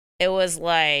 It was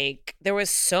like there was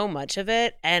so much of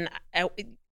it, and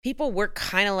people were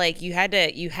kind of like you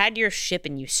had your ship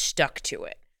and you stuck to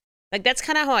it. Like that's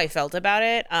kind of how I felt about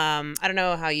it. I don't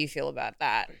know how you feel about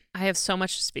that. I have so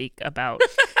much to speak about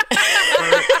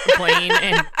Blaine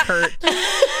and Kurt.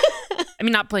 I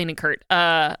mean, not Blaine and Kurt.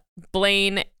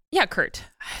 Blaine. Yeah, Kurt.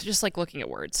 Just like looking at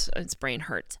words. Its brain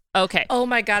hurts. Okay. Oh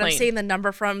my God, I'm Plain. seeing the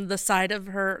number from the side of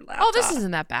her laptop. Oh, this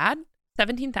isn't that bad.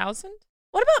 17,000?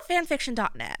 What about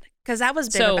fanfiction.net? Because that was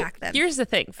bigger So back then. here's the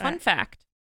thing. Fun Alright. fact.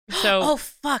 So oh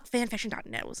fuck,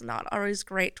 fanfiction.net was not always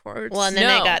great towards. Well, and then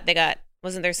No. they got.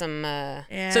 Wasn't there some?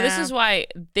 yeah. So this is why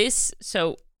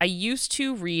so I used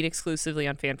to read exclusively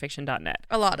on fanfiction.net.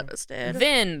 a lot of us did.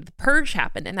 Then the purge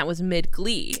happened, and that was mid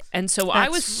Glee, and so I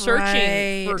was That's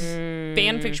searching for Mm.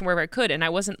 fan fiction wherever I could, and I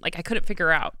couldn't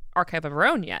figure out Archive of Our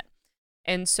Own yet.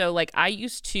 And so like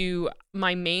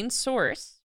my main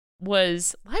source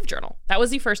was LiveJournal. That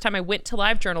was the first time I went to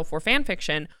LiveJournal for fan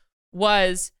fiction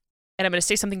and I'm going to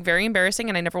say something very embarrassing,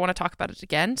 and I never want to talk about it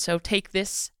again. So take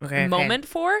this Okay. moment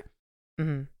for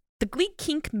Mhm. the Glee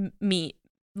Kink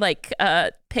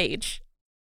page.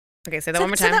 Okay, say that one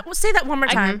more time. Say that one more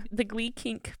time. The Glee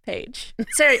Kink page.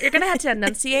 Sarah, you're gonna have to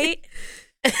enunciate.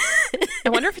 I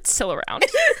wonder if it's still around.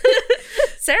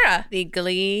 Sarah. The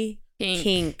Glee Kink.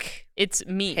 kink. It's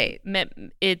me. Hey.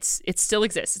 It still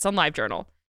exists. It's on LiveJournal.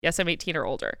 Yes, I'm 18 or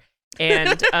older.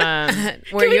 And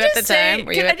Were we you at just the say- time?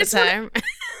 Were you I at the just wanna- time?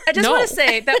 I just No. want to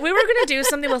say that we were going to do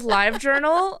something with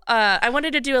LiveJournal. I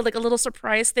wanted to do a little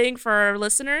surprise thing for our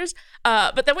listeners,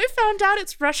 but then we found out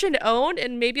it's Russian owned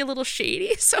and maybe a little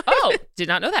shady. So did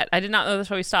not know that. I did not know that's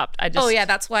why we stopped. oh yeah,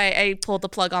 that's why I pulled the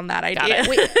plug on that Got idea.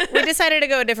 it. we decided to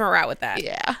go a different route with that.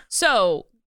 Yeah. So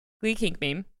Glee Kink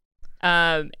meme.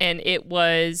 And it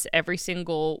was every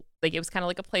single, like, it was kind of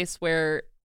like a place where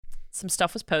some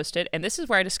stuff was posted. And this is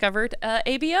where I discovered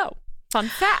ABO. Fun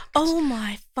fact. Oh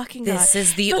my fucking god. This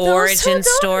is the For those who origin don't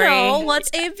story. know, what's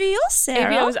ABO,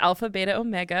 Sarah? ABO is Alpha Beta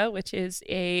Omega, which is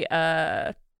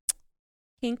a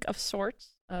kink of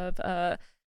sorts of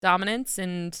dominance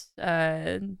and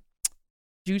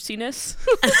juiciness.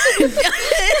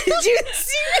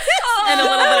 And a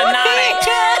little bit of nodding.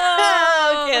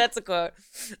 Oh. Okay, that's a quote.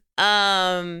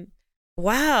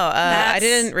 Wow. I That's-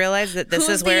 didn't realize that this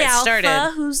Who's is where the it alpha?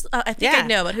 started. Who's I think I Yeah.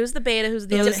 know, but who's the beta? Who's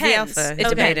the Who's omega? the alpha? It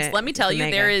It's a depends. beta. Let me tell It's you,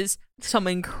 omega. there is some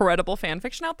incredible fan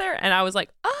fiction out there, and I was like,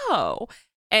 oh.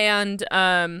 And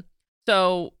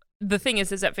so the thing is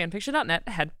that fanfiction.net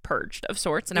had purged of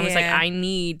sorts, and I was like, Yeah. I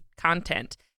need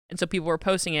content, and so people were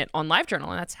posting it on LiveJournal,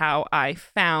 and that's how I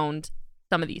found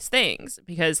some of these things,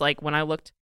 because like when I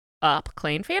looked up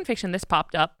Klain fanfiction, this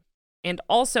popped up, and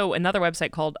also another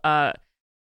website called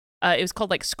it was called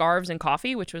like Scarves and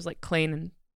Coffee, which was like Klain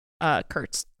and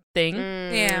Kurt's thing.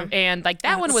 Yeah. And like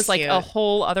that one That's was like a cute.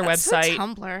 whole other That's so website,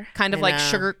 Tumblr. kind of I like know.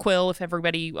 Sugar Quill. If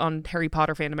everybody on Harry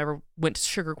Potter fandom ever went to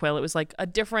Sugar Quill, it was like a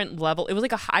different level. It was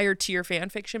like a higher tier fan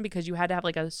fiction because you had to have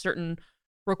like a certain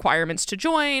requirements to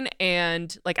join.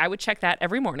 And like I would check that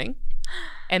every morning,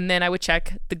 and then I would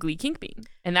check the Glee Kink Bean,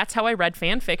 and that's how I read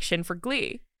fan fiction for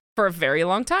Glee for a very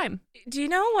long time. Do you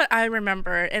know what I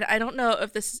remember? And I don't know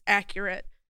if this is accurate,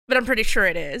 but I'm pretty sure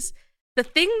it is. The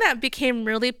thing that became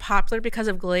really popular because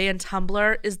of Glee and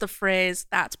Tumblr is the phrase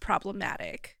 "that's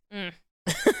problematic."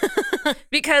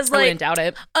 Because I like, wouldn't doubt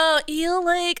it. you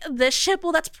like this ship?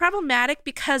 Well, that's problematic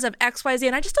because of XYZ,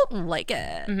 and I just don't like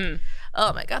it. Mhm.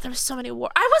 Oh my god, there was so many war.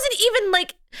 I wasn't even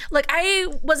like I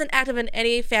wasn't active in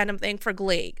any fandom thing for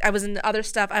Glee. I was in other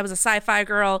stuff. I was a sci-fi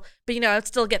girl, but you know, I'd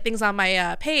still get things on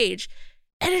my page,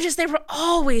 and it just they were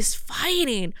always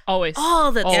fighting Always.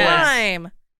 all the Always.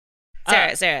 time.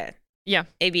 Sarah. Yeah.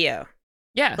 ABO.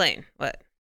 Yeah. Plain. What?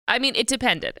 I mean, it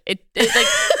depended. It like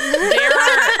there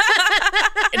are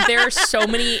there are so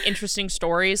many interesting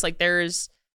stories. Like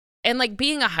and like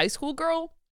being a high school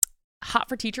girl, Hot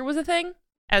for Teacher was a thing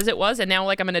as it was. And now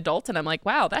like I'm an adult and I'm like,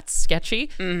 wow, that's sketchy.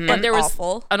 Mhm. But there was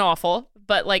An awful.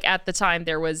 but like at the time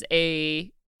there was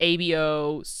a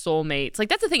ABO soulmates. Like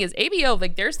that's the thing is ABO,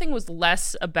 like theirs thing was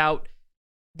less about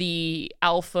the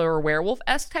alpha or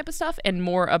werewolf-esque type of stuff and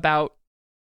more about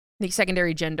the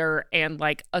secondary gender and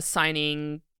like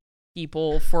assigning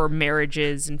people for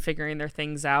marriages and figuring their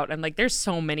things out. And like there's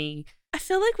so many. I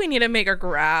feel like we need to make a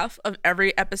graph of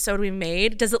every episode we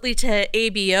made. Does it lead to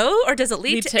ABO or does it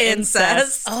lead to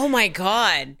incest? Oh my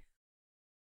God.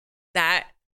 That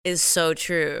is so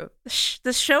true.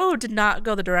 The show did not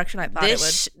go the direction I thought it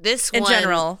would. In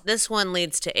general. This one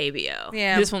leads to ABO.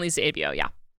 Yeah. This one leads to ABO, yeah.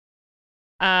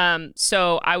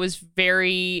 So I was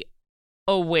very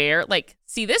aware, like,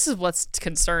 see, this is what's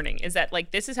concerning, is that,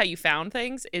 like, this is how you found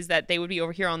things, is that they would be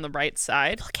over here on the right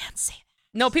side. People can't see that.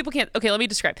 No, people can't. Okay, let me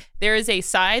describe. There is a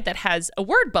side that has a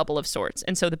word bubble of sorts.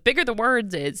 And so the bigger the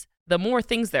words is, the more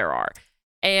things there are.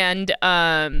 And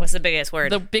what's the biggest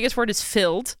word? The biggest word is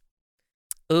filled.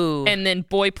 Ooh. And then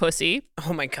boy pussy.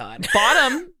 Oh my God.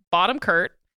 Bottom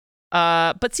Kurt.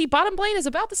 But see, bottom Blaine is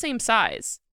about the same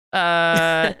size.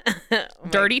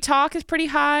 Dirty talk is pretty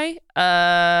high.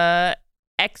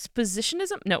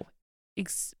 Expositionism? No.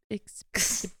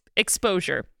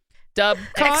 Exposure. Dub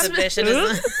talk.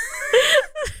 Exhibitionism.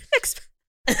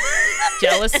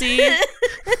 Jealousy.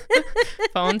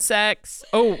 Phone sex.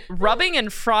 Oh, rubbing and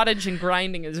fraudage and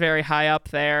grinding is very high up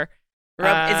there.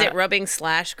 Is it rubbing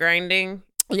 / grinding?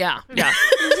 Yeah.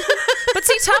 But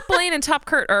see, Top Blaine and Top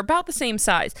Kurt are about the same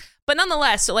size. But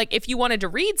nonetheless, so like if you wanted to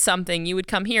read something, you would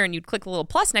come here and you'd click the little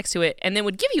plus next to it and then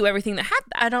would give you everything that had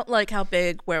that. I don't like how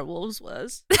big werewolves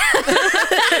was.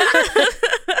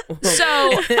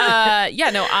 So,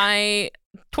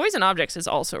 Toys and Objects is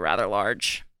also rather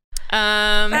large.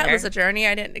 That was a journey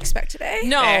I didn't expect today.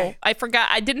 No, Fair. I forgot.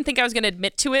 I didn't think I was going to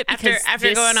admit to it because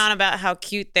after going on about how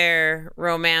cute their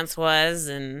romance was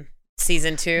in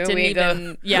season 2, we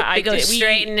go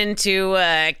straight into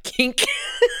kink.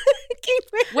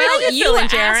 Well, you feeling,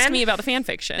 asked Jaren? me about the fan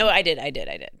fiction. No, I did.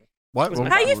 What?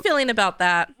 How are you feeling about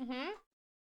that?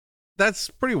 That's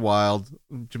pretty wild,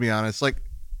 to be honest. Like,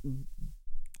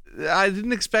 I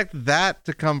didn't expect that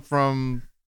to come from,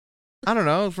 I don't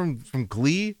know, from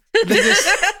Glee. They just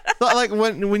like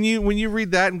when you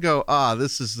read that and go,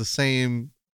 this is the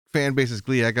same fan base as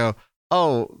Glee. I go,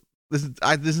 isn't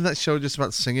that show just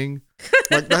about singing?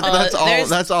 Like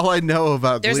that's all I know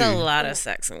about Glee. There's a lot of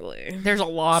sex in Glee. There's a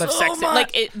lot of sex.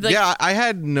 Yeah, I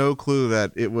had no clue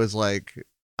that it was like,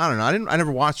 I don't know. I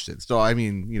never watched it. So I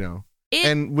mean, you know.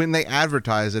 And when they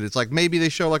advertise it, it's like maybe they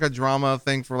show like a drama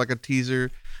thing for like a teaser,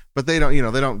 but they don't,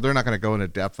 they're not going to go into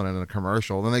depth on it in a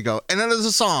commercial. Then they go, and then there's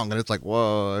a song, and it's like,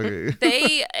 whoa.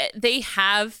 They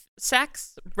have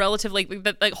sex relatively,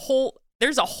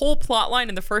 there's a whole plot line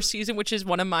in the first season, which is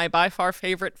one of my by far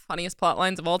favorite, funniest plot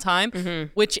lines of all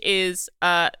time, which is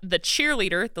the lead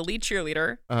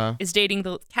cheerleader, is dating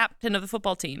the captain of the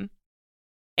football team,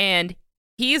 and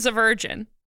he is a virgin.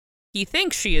 He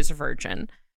thinks she is a virgin,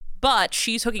 but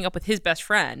she's hooking up with his best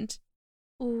friend.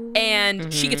 Ooh.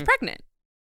 And she gets pregnant.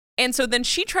 And so then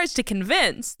she tries to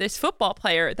convince this football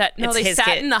player that no, they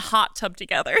sat in the hot tub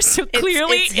together. So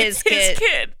clearly it's his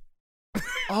kid.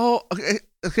 Oh,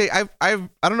 okay. I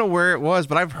don't know where it was,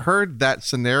 but I've heard that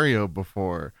scenario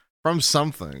before from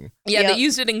something. Yeah, they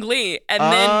used it in Glee, and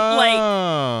then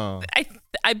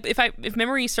if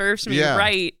memory serves me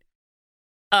right,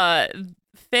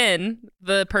 Finn,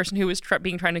 the person who was trying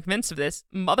to convince of this,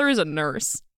 mother is a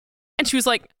nurse, and she was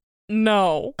like,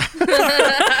 no.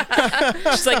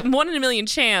 She's like, 1 in a million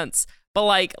chance, but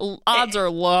like odds are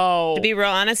low. To be real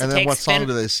honest, and then what song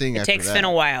do they sing? It takes Finn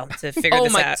a while to figure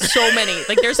this out. So many.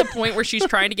 Like there's a point where she's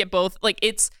trying to get both. Like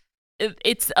it's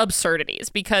absurdities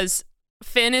because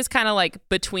Finn is kind of like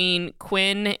between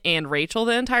Quinn and Rachel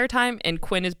the entire time, and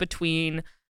Quinn is between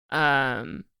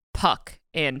Puck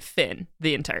and Finn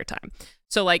the entire time.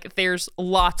 So like there's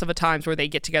lots of times where they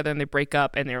get together and they break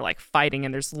up and they're like fighting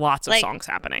and there's lots of songs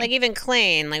happening. Like even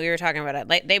Klaine, like we were talking about it,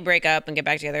 like they break up and get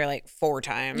back together like 4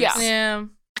 times. Yeah.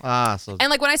 And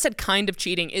like when I said kind of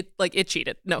cheating, it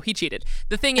cheated. No, he cheated.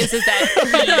 The thing is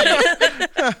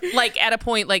that he, like at a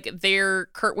point, like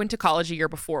Kurt went to college a year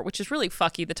before, which is really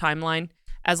fucky, the timeline,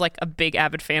 as like a big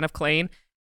avid fan of Klaine.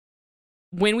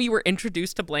 When we were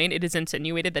introduced to Blaine, it is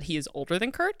insinuated that he is older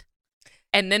than Kurt.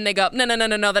 And then they go, no,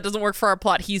 that doesn't work for our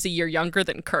plot. He's a year younger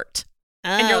than Kurt.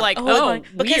 And you're like,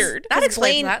 weird. That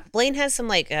explains that. Blaine has some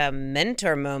like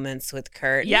mentor moments with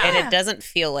Kurt. Yeah. And it doesn't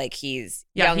feel like he's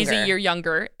younger. He's a year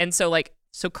younger. And so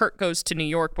Kurt goes to New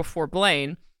York before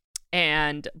Blaine.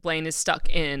 and Blaine is stuck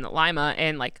in Lima,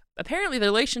 and like apparently the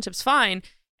relationship's fine.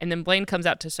 And then Blaine comes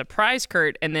out to surprise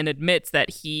Kurt and then admits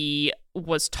that he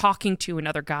was talking to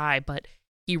another guy, but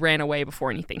he ran away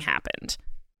before anything happened.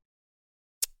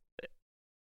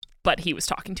 But he was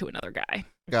talking to another guy.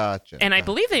 Gotcha. And I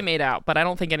believe they made out, but I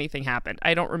don't think anything happened.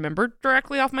 I don't remember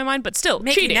directly off my mind, but still,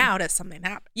 Making cheating. out if something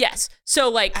happened. Yes. So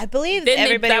like, I believe then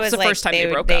everybody that was the like, first time they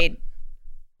broke up.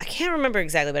 I can't remember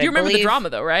exactly, but You I remember the believe- drama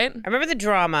though, right? I remember the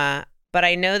drama, but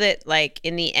I know that like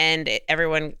in the end,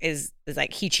 everyone is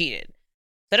like he cheated.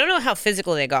 I don't know how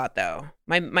physical they got though.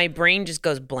 My brain just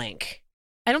goes blank.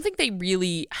 I don't think they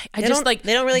really. They don't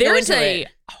really go There's into a it.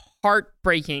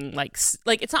 heartbreaking like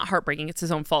it's not heartbreaking. It's his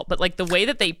own fault, but like the way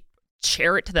that they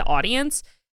share it to the audience,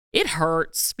 it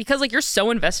hurts because like you're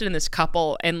so invested in this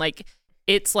couple, and like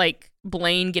it's like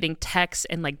Blaine getting texts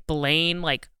and like Blaine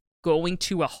like going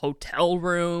to a hotel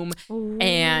room,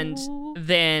 and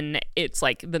then it's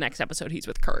like the next episode he's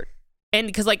with Kurt. And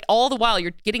because like all the while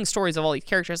you're getting stories of all these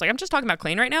characters. Like I'm just talking about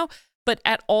Klaine right now, but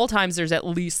at all times there's at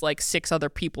least like 6 other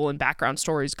people in background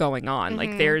stories going on.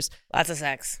 Like there's Lots of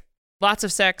sex.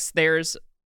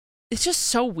 It's just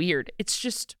so weird. It's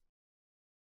just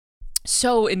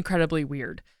so incredibly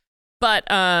weird. But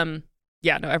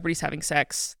yeah, no, everybody's having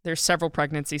sex. There's several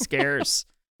pregnancy scares.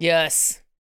 Yes.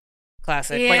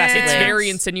 Classic. Yeah. Like Classic it's Blaine. very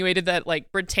insinuated that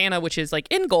like Britannia, which is like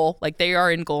in goal, like they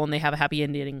are in goal and they have a happy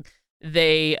ending.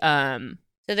 They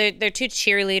So they're 2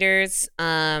 cheerleaders.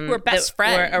 Who are best that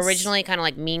friends. Were originally kind of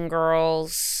like mean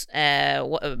girls.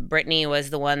 Brittany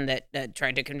was the one that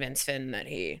tried to convince Finn that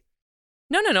he.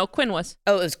 No. Quinn was.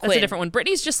 Oh, it was Quinn. That's a different one.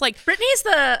 Brittany's just like Brittany's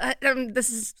the, this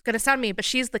is going to sound mean, but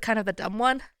she's the kind of the dumb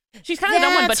one. she's kind of the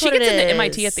dumb one, but That's she what gets it into is.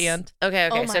 MIT at the end. Okay.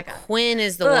 Oh my So God. Quinn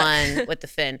is the Ugh. one with the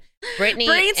Finn. Brittany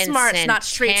Brain and smarts, not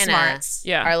street Santana smarts.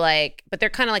 Yeah. are like, but they're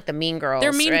kind of like the mean girls.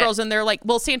 They're mean right? girls, and they're like,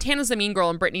 well, Santana's the mean girl,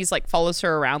 and Brittany's like follows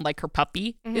her around like her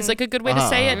puppy is like a good way to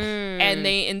say it. And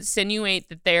they insinuate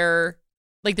that they're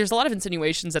like, there's a lot of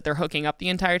insinuations that they're hooking up the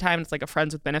entire time. It's like a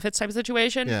friends with benefits type of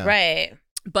situation. Yeah. Right.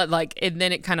 But like, and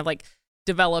then it kind of like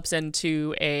develops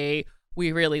into a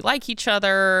we really like each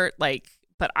other, like,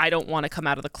 but I don't want to come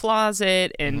out of the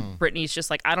closet. And Brittany's just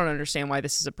like, I don't understand why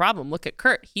this is a problem. Look at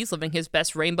Kurt. He's living his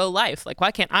best rainbow life. Like, why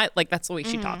can't I? Like, that's the way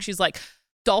she talks. She's like,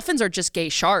 dolphins are just gay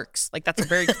sharks. Like, that's a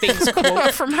very famous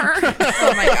quote from her.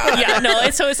 Oh my God. Yeah, no.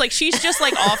 And so it's like she's just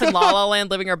like off in La La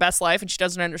Land living her best life, and she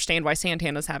doesn't understand why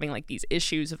Santana's having like these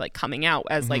issues of like coming out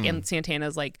as like, and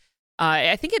Santana's like,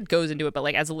 I think it goes into it, but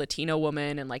like as a Latino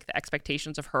woman and like the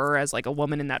expectations of her as like a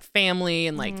woman in that family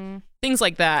and like things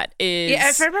like that is. Yeah,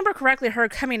 if I remember correctly, her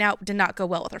coming out did not go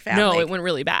well with her family. No, it went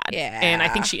really bad. Yeah. And I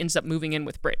think she ends up moving in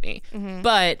with Brittany.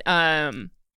 But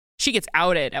she gets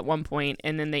outed at one point,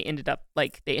 and then they end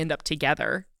up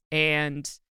together,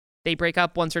 and they break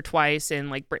up once or twice, and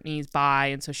like Brittany's bi,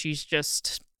 and so she's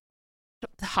just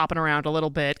hopping around a little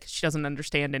bit because she doesn't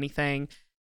understand anything.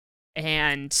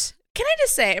 And Can I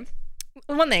just say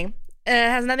one thing? It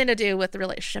has nothing to do with the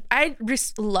relationship. I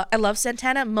love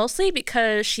Santana mostly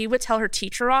because she would tell her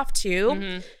teacher off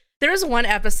too. There was one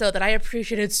episode that I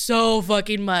appreciated so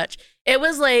fucking much. It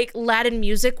was like Latin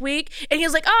Music Week, and he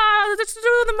was like, "Oh, let's do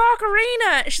the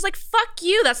Macarena." And she's like, "Fuck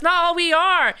you, that's not all we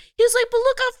are." He was like, "But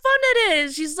look how fun it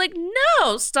is." She's like,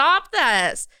 "No, stop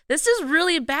this. This is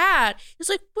really bad." He's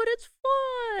like, "But it's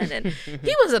fun." And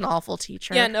he was an awful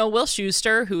teacher. yeah, no, Will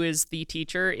Schuester, who is the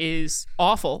teacher, is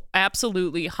awful.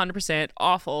 Absolutely 100%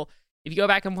 awful. If you go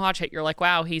back and watch it, you're like,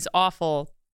 wow, he's awful.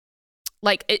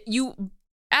 Like,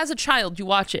 as a child, you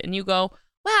watch it and you go,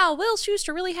 wow, Will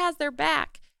Schuester really has their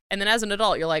back. And then as an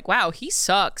adult, you're like, wow, he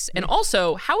sucks. And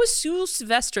also, how is Sue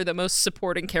Sylvester the most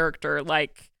supporting character,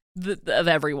 like, of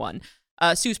everyone?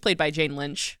 Sue's played by Jane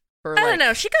Lynch. I don't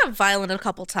know. She got violent a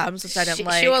couple times, which I didn't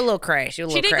like. She went a little cray. She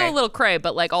She did go a little cray,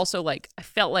 but, like, also, like, I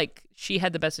felt like she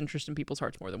had the best interest in people's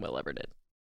hearts more than Will ever did.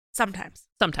 Sometimes.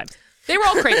 They were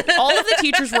all crazy. All of the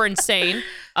teachers were insane.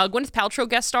 Gwyneth Paltrow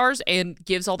guest stars and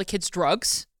gives all the kids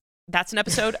drugs. That's an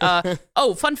episode.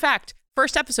 Oh, fun fact.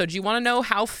 First episode. Do you want to know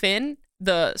how Finn,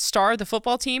 the star of the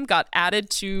football team, got added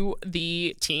to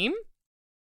the team?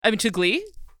 I mean, to Glee?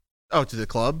 Oh, to the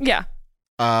club? Yeah.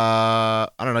 I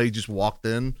don't know. You just walked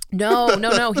in. No.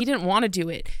 He didn't want to do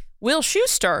it. Will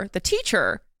Schuester, the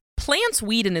teacher, plants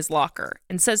weed in his locker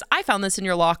and says, I found this in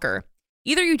your locker.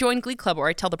 Either you join Glee Club or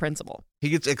I tell the principal. He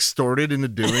gets extorted into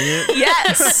doing it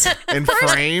Yes. and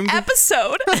framed.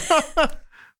 Episode. That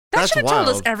That's should have told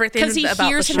us wild. everything Because he about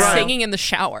hears the him show. singing in the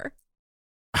shower.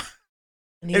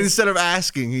 And instead of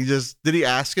asking, did he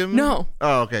ask him? No.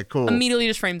 Oh, okay, cool. Immediately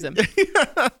just frames him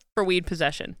for weed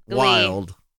possession.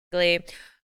 Wild. Glee.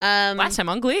 Last time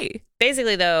on Glee.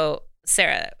 Basically, though,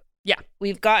 Sarah,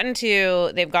 they've gotten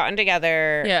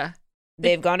together. Yeah.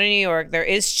 They've gone to New York. There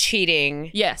is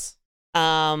cheating. Yes.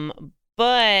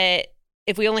 But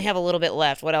if we only have a little bit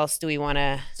left, what else do we want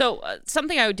to? So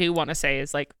something I do want to say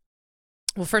is like,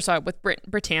 well, first off, with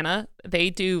Britannia, they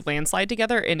do Landslide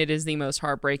together, and it is the most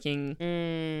heartbreaking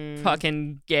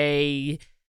fucking gay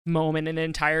moment in the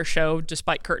entire show,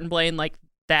 despite Kurt and Blaine. Like,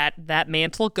 that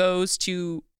mantle goes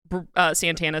to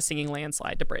Santana singing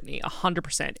Landslide to Brittany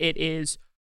 100%. It is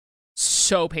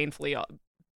so painfully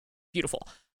beautiful.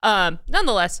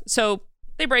 Nonetheless, so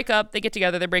they break up, they get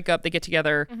together, they break up, they get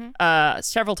together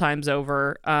several times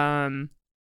over.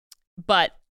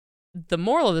 But the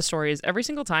moral of the story is every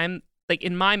single time, like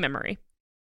in my memory,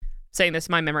 saying this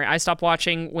in my memory, I stopped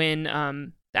watching when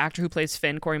the actor who plays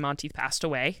Finn, Corey Monteith, passed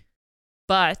away.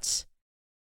 But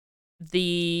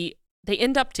they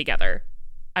end up together.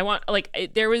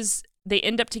 They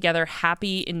end up together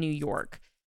happy in New York.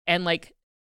 And like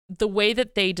the way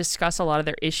that they discuss a lot of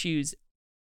their issues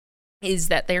is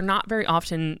that they're not very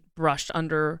often brushed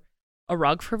under a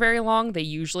rug for very long. They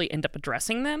usually end up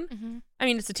addressing them. Mm-hmm. I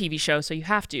mean, it's a TV show, so you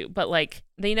have to, but like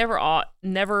they never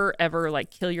ever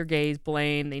like kill your gays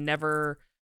Blaine. They never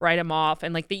write him off.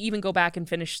 And like they even go back and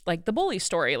finish like the bully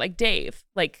story, like Dave,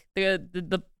 like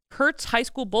the Kurt's high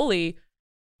school bully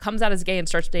comes out as gay and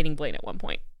starts dating Blaine at one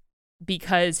point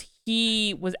because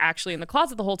he was actually in the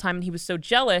closet the whole time and he was so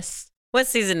jealous. What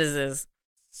season is this?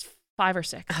 5 or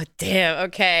 6. Oh, damn.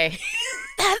 Okay.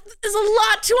 That is a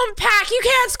lot to unpack. You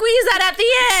can't squeeze that at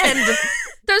the end.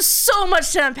 There's so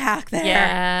much to unpack there.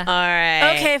 Yeah. All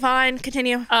right. Okay, fine.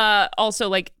 Continue. Also,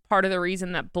 like, part of the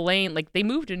reason that Blaine, like, they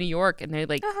moved to New York and they,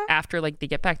 like, after, like, they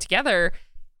get back together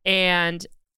and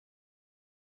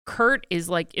Kurt is,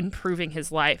 like, improving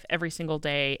his life every single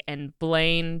day and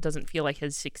Blaine doesn't feel like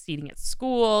he's succeeding at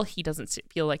school. He doesn't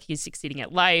feel like he's succeeding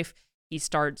at life. He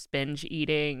starts binge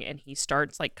eating and he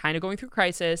starts like kind of going through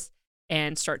crisis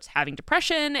and starts having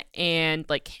depression and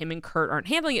like him and Kurt aren't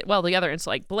handling it well together. And so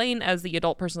like Blaine as the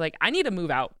adult person, like I need to move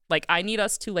out. Like I need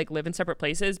us to like live in separate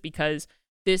places because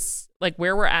this like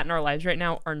where we're at in our lives right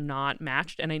now are not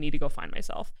matched and I need to go find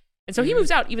myself. And so he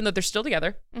moves out even though they're still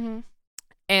together. Mm-hmm.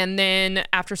 And then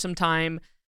after some time,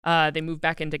 they move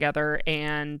back in together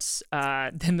and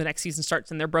then the next season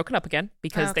starts and they're broken up again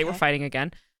because they were fighting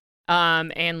again.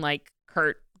 And like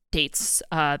Kurt dates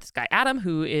this guy Adam,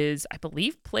 who is, I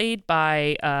believe, played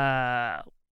by a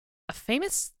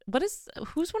famous.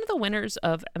 Who's one of the winners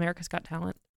of America's Got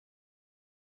Talent?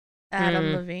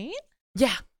 Adam Levine.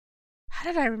 Yeah.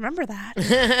 How did I remember that?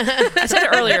 I said it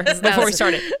earlier before we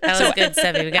started. That was good,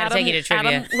 Steffi. We got to take you to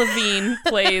trivia. Adam Levine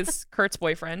plays Kurt's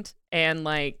boyfriend, and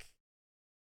like,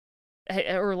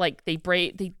 or like they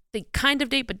kind of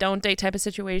date but don't date type of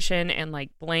situation, and like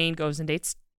Blaine goes and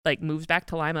dates. Like moves back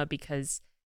to Lima because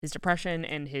his depression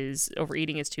and his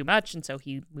overeating is too much, and so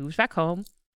he moves back home.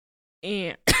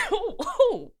 And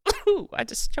I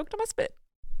just choked on my spit.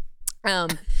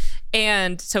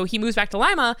 And so he moves back to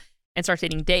Lima and starts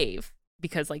dating Dave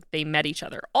because like they met each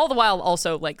other. All the while,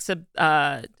 also like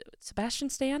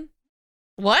Sebastian Stan.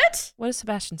 What? What is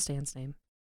Sebastian Stan's name?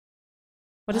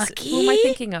 Who am I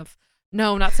thinking of?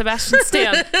 No, not Sebastian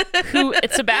Stan.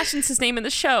 Sebastian's his name in the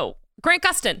show. Grant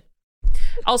Gustin.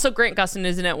 Also, Grant Gustin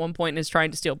is in at one point and is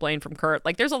trying to steal Blaine from Kurt.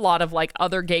 Like, there's a lot of, like,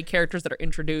 other gay characters that are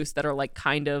introduced that are, like,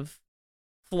 kind of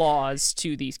flaws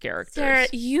to these characters. Sarah,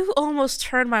 you almost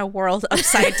turned my world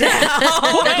upside down.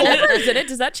 Whoopi Goldberg's in it.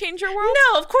 Does that change your world?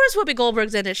 No, of course Whoopi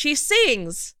Goldberg's in it. She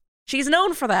sings. She's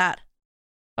known for that.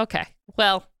 Okay.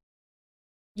 Well,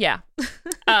 yeah.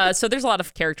 So there's a lot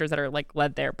of characters that are, like,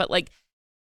 led there. But, like,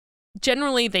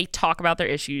 generally they talk about their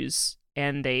issues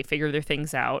and they figure their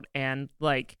things out. And,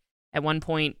 like, at one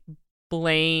point,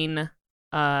 Blaine,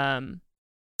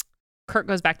 Kurt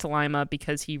goes back to Lima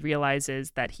because he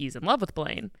realizes that he's in love with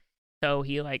Blaine. So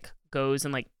he like goes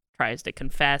and like tries to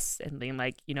confess and being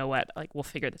like, you know what, like we'll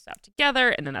figure this out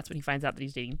together. And then that's when he finds out that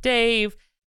he's dating Dave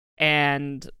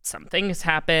and something has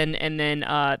happened. And then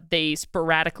they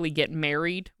sporadically get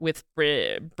married with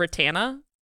Britannia,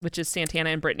 which is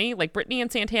Santana and Brittany. Like Brittany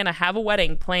and Santana have a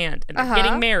wedding planned and they're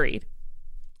getting married.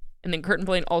 And then Kurt and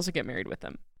Blaine also get married with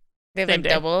them. They have a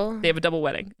double? They have a double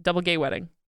wedding. Double gay wedding.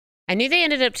 I knew they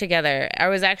ended up together. I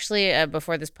was actually,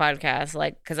 before this podcast,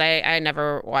 like, because I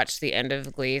never watched the end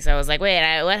of Glee. So I was like,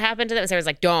 wait, what happened to them? So I was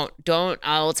like, don't,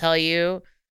 I'll tell you.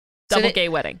 Double gay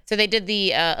wedding. So they did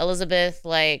the Elizabeth,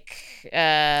 like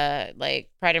Pride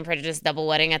and Prejudice double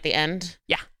wedding at the end?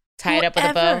 Yeah. Tied up with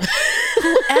a bow.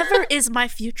 Whoever is my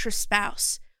future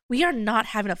spouse, we are not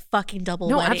having a fucking double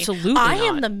wedding. No, absolutely I not.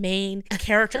 am the main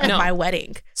character of my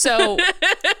wedding. So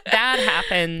that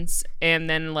happens, and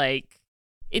then like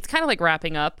it's kind of like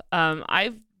wrapping up.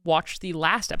 I've watched the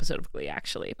last episode of Glee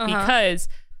actually because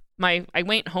I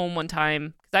went home one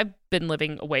time because I've been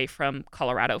living away from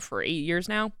Colorado for 8 years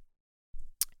now,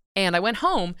 and I went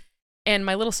home and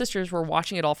my little sisters were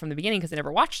watching it all from the beginning because they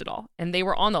never watched it all, and they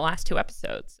were on the last 2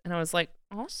 episodes, and I was like,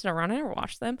 oh, this is around. I never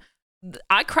watched them.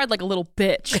 I cried like a little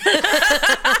bitch.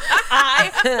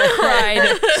 I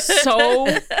cried so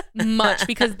much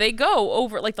because they go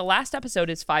over, like, the last episode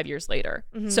is 5 years later.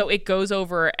 So it goes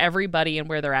over everybody and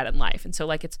where they're at in life. And so,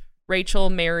 like, it's Rachel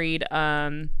married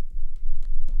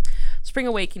Spring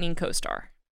Awakening co-star.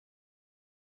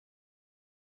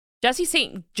 Jesse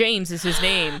St. James is his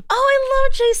name. Oh, I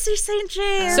love Jesse St.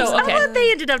 James. So, okay. I love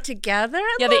they ended up together.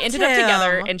 They ended up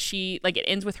together, and she, like, it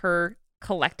ends with her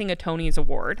collecting a Tony's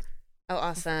Award. Oh,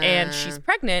 awesome. And she's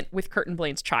pregnant with Curtin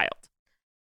Blaine's child.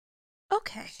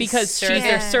 Okay. Because she's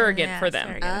their surrogate for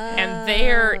them. And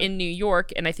they're in New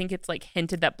York, and I think it's, like,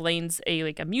 hinted that Blaine's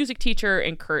a music teacher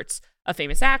and Kurt's a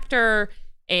famous actor.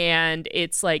 And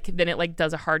it's like, then it, like,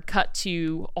 does a hard cut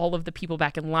to all of the people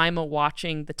back in Lima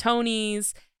watching the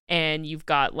Tonys. And you've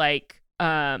got, like,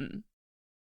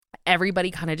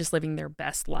 everybody kind of just living their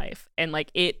best life. And,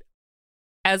 like, it,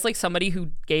 as, like, somebody who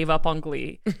gave up on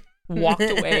Glee, walked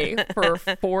away for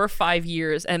 4 or 5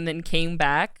 years and then came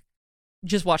back,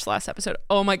 just watched the last episode.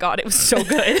 Oh my God, it was so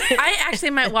good. I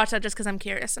actually might watch that just because I'm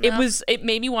curious enough. It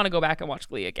made me want to go back and watch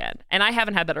Glee again. And I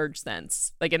haven't had that urge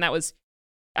since. Like, and that was,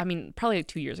 I mean, probably like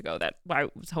 2 years ago that I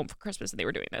was home for Christmas and they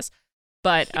were doing this.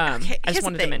 But I just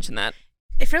wanted to mention that.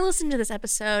 If you're listening to this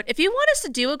episode, if you want us to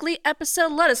do a Glee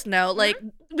episode, let us know. Like,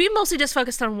 we mostly just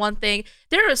focused on one thing.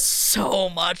 There is so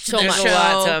much to the show. A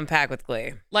lot to unpack with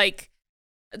Glee. Like,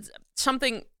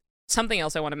 something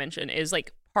else I want to mention is,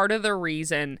 like, part of the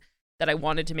reason that I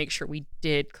wanted to make sure we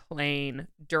did Klaine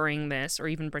during this, or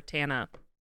even Brittana,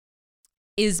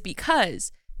 is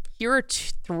because here are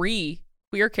 3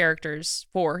 queer characters,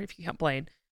 4 if you count Blaine,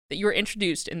 that you were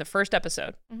introduced in the first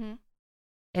episode.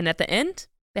 And at the end,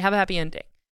 they have a happy ending.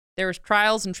 There's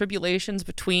trials and tribulations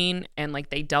between, and, like,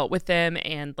 they dealt with them,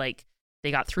 and, like, they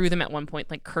got through them at one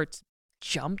point. Like, Kurt's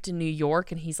jumped in New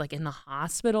York and he's, like, in the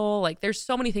hospital. Like, there's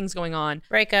so many things going on.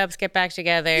 Breakups, get back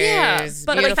together. Yeah,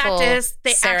 but the fact is,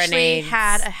 they actually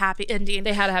had a happy ending.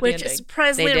 They had a happy ending. Which is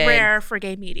surprisingly rare for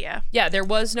gay media. Yeah, there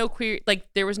was no queer,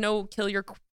 like, there was no kill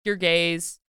your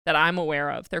gays that I'm aware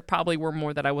of. There probably were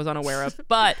more that I was unaware of,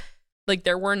 but, like,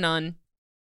 there were none.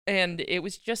 And it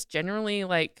was just generally,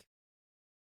 like,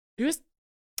 it was,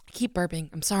 I keep burping.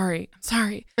 I'm sorry.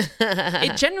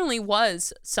 It generally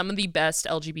was some of the best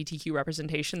LGBTQ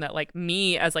representation that, like,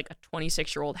 me as, like, a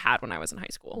 26-year-old had when I was in high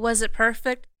school. Was it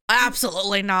perfect?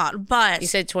 Absolutely not. But you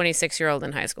said 26-year-old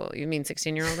in high school. You mean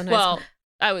 16-year-old in high school? Well,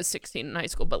 I was 16 in high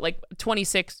school, but, like,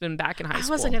 26 and back in high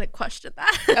school. I wasn't going to question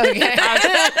that. Okay.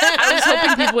 I was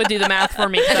hoping people would do the math for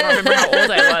me because I don't remember how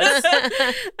old I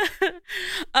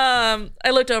was. I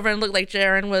looked over and looked like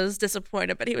Jaron was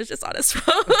disappointed, but he was just on his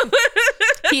phone.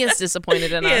 He is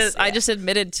disappointed in us. I just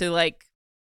admitted to, like,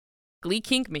 Glee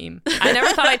kink meme. I never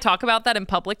thought I'd talk about that in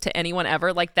public to anyone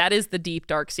ever. Like, that is the deep,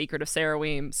 dark secret of Sarah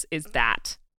Weems, is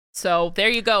that. So there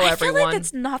you go, everyone. I feel like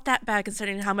it's not that bad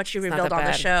considering how much you revealed on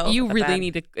the show. You really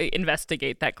need to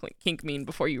investigate that kink meme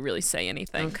before you really say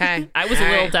anything. Okay. I was a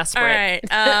little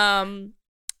desperate. All right.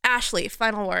 Ashley,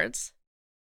 final words.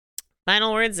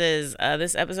 Final words is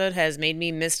this episode has made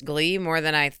me miss Glee more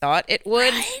than I thought it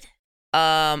would. Right?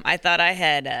 I thought I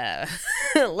had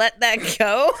let that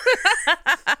go.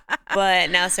 But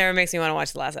now Sarah makes me want to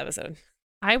watch the last episode.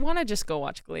 I want to just go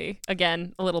watch Glee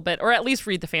again a little bit, or at least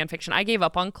read the fan fiction. I gave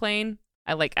up on Klaine.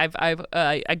 I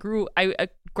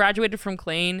graduated from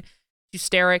Klaine to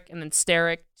Steric, and then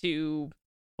Steric to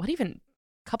what even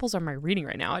couples am I reading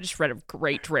right now? I just read a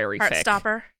great Drarry fic.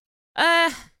 Heartstopper.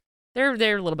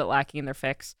 They're a little bit lacking in their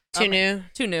fics. Too new.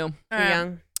 Too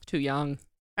young.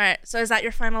 All right. So is that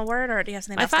your final word, or do you have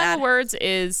something else to add? My final words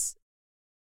is,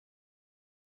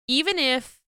 even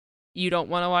if you don't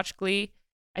want to watch Glee,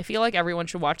 I feel like everyone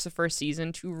should watch the first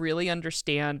season to really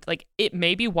understand, like, it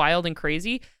may be wild and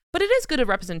crazy, but it is good a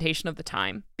representation of the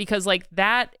time, because, like,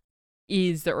 that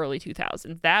is the early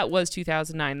 2000s. That was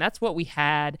 2009. That's what we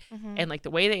had. And, like, the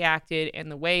way they acted and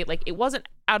the way, like, it wasn't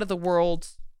out of the world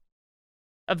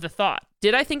of the thought.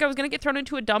 Did I think I was going to get thrown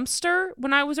into a dumpster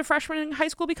when I was a freshman in high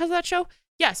school because of that show?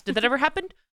 Yes. Did that ever happen?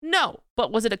 No.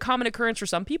 But was it a common occurrence for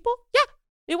some people? Yeah,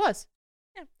 it was.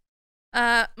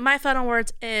 My final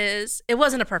words is, it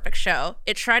wasn't a perfect show.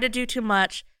 It tried to do too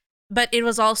much, but it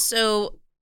was also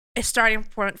a starting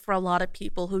point for a lot of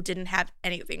people who didn't have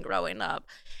anything growing up.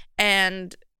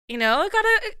 And, you know,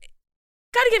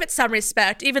 gotta give it some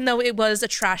respect, even though it was a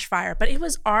trash fire. But it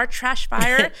was our trash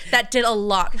fire that did a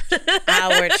lot.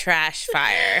 Our trash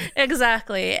fire.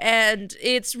 Exactly. And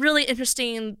it's really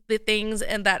interesting the things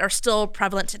and that are still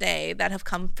prevalent today that have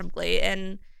come from Glee.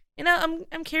 And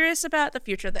I'm curious about the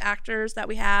future of the actors that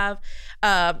we have.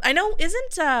 I know,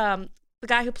 isn't the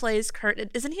guy who plays Kurt,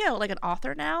 isn't he like an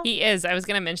author now? He is. I was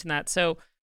going to mention that. So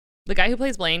the guy who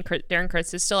plays Blaine, Darren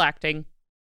Criss, is still acting.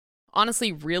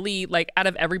 Honestly, really, like, out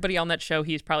of everybody on that show,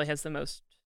 he probably has the most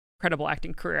credible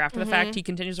acting career after the fact. He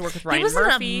continues to work with Ryan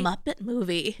Murphy. He was in a Muppet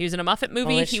movie. He was in a Muppet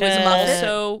movie. Holy He was shit.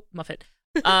 also Muppet.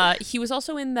 He was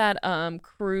also in that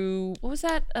crew. What was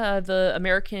that? The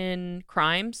American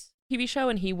Crimes TV show,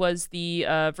 and he was the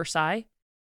Versailles.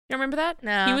 You remember that?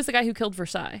 No. He was the guy who killed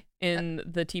Versailles in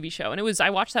the TV show, and I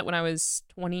watched that when I was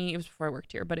 20. It was before I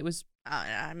worked here, but it was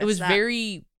I missed it was that.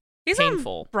 very He's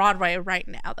painful. on Broadway right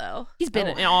now, though. He's been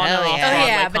Oh, on and hell off yeah. Oh Broadway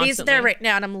yeah, but he's constantly. there right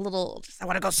now, and I'm a little. I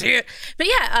want to go see it. But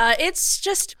yeah, it's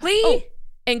just Glee. Oh,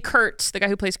 and Kurt, the guy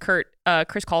who plays Kurt,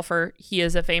 Chris Colfer, he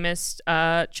is a famous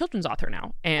children's author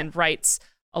now and writes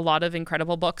a lot of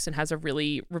incredible books and has a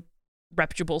really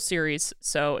reputable series.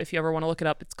 So if you ever want to look it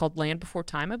up, it's called Land Before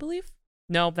Time, I believe.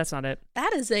 No, that's not it.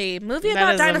 That is a movie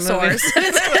That about is a movie. dinosaurs.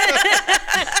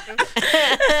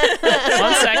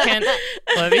 1 second.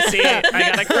 Let me see. I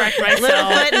gotta correct myself.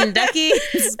 Littlefoot and Ducky,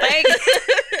 Spike.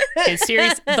 Okay,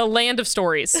 series, The Land of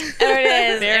Stories. There it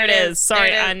is. There it is.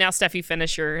 Sorry. There it is. Now, Steffi,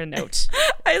 finish your note.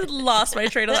 I lost my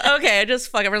train of Okay, I just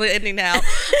fuck. I'm really ending now.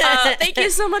 Thank you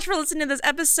so much for listening to this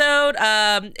episode.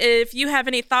 If you have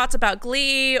any thoughts about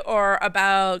Glee or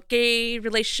about gay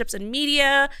relationships in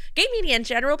media, gay media in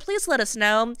general, please let us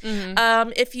know.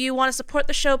 If you want to support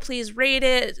the show, please rate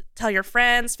it. Tell your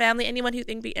friends, family, anyone who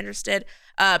think be interested,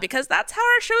 because that's how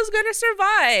our show is going to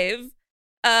survive.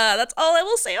 That's all I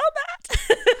will say on that.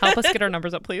 Help us get our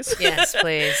numbers up, please. Yes,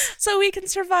 please. So we can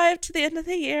survive to the end of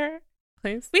the year.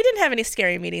 Please. We didn't have any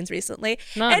scary meetings recently.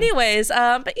 None. Anyways,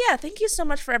 but yeah, thank you so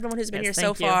much for everyone who's been Yes, here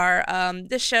so thank you. far.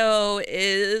 This show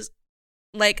is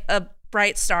like a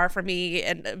bright star for me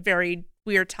in very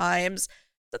weird times.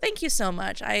 So thank you so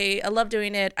much. I love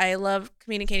doing it. I love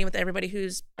communicating with everybody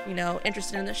who's,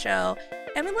 interested in the show.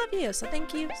 And we love you. So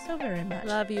thank you so very much.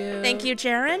 Love you. Thank you,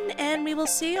 Jaren. And we will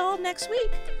see you all next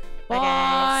week.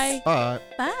 Bye. Bye.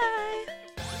 Bye.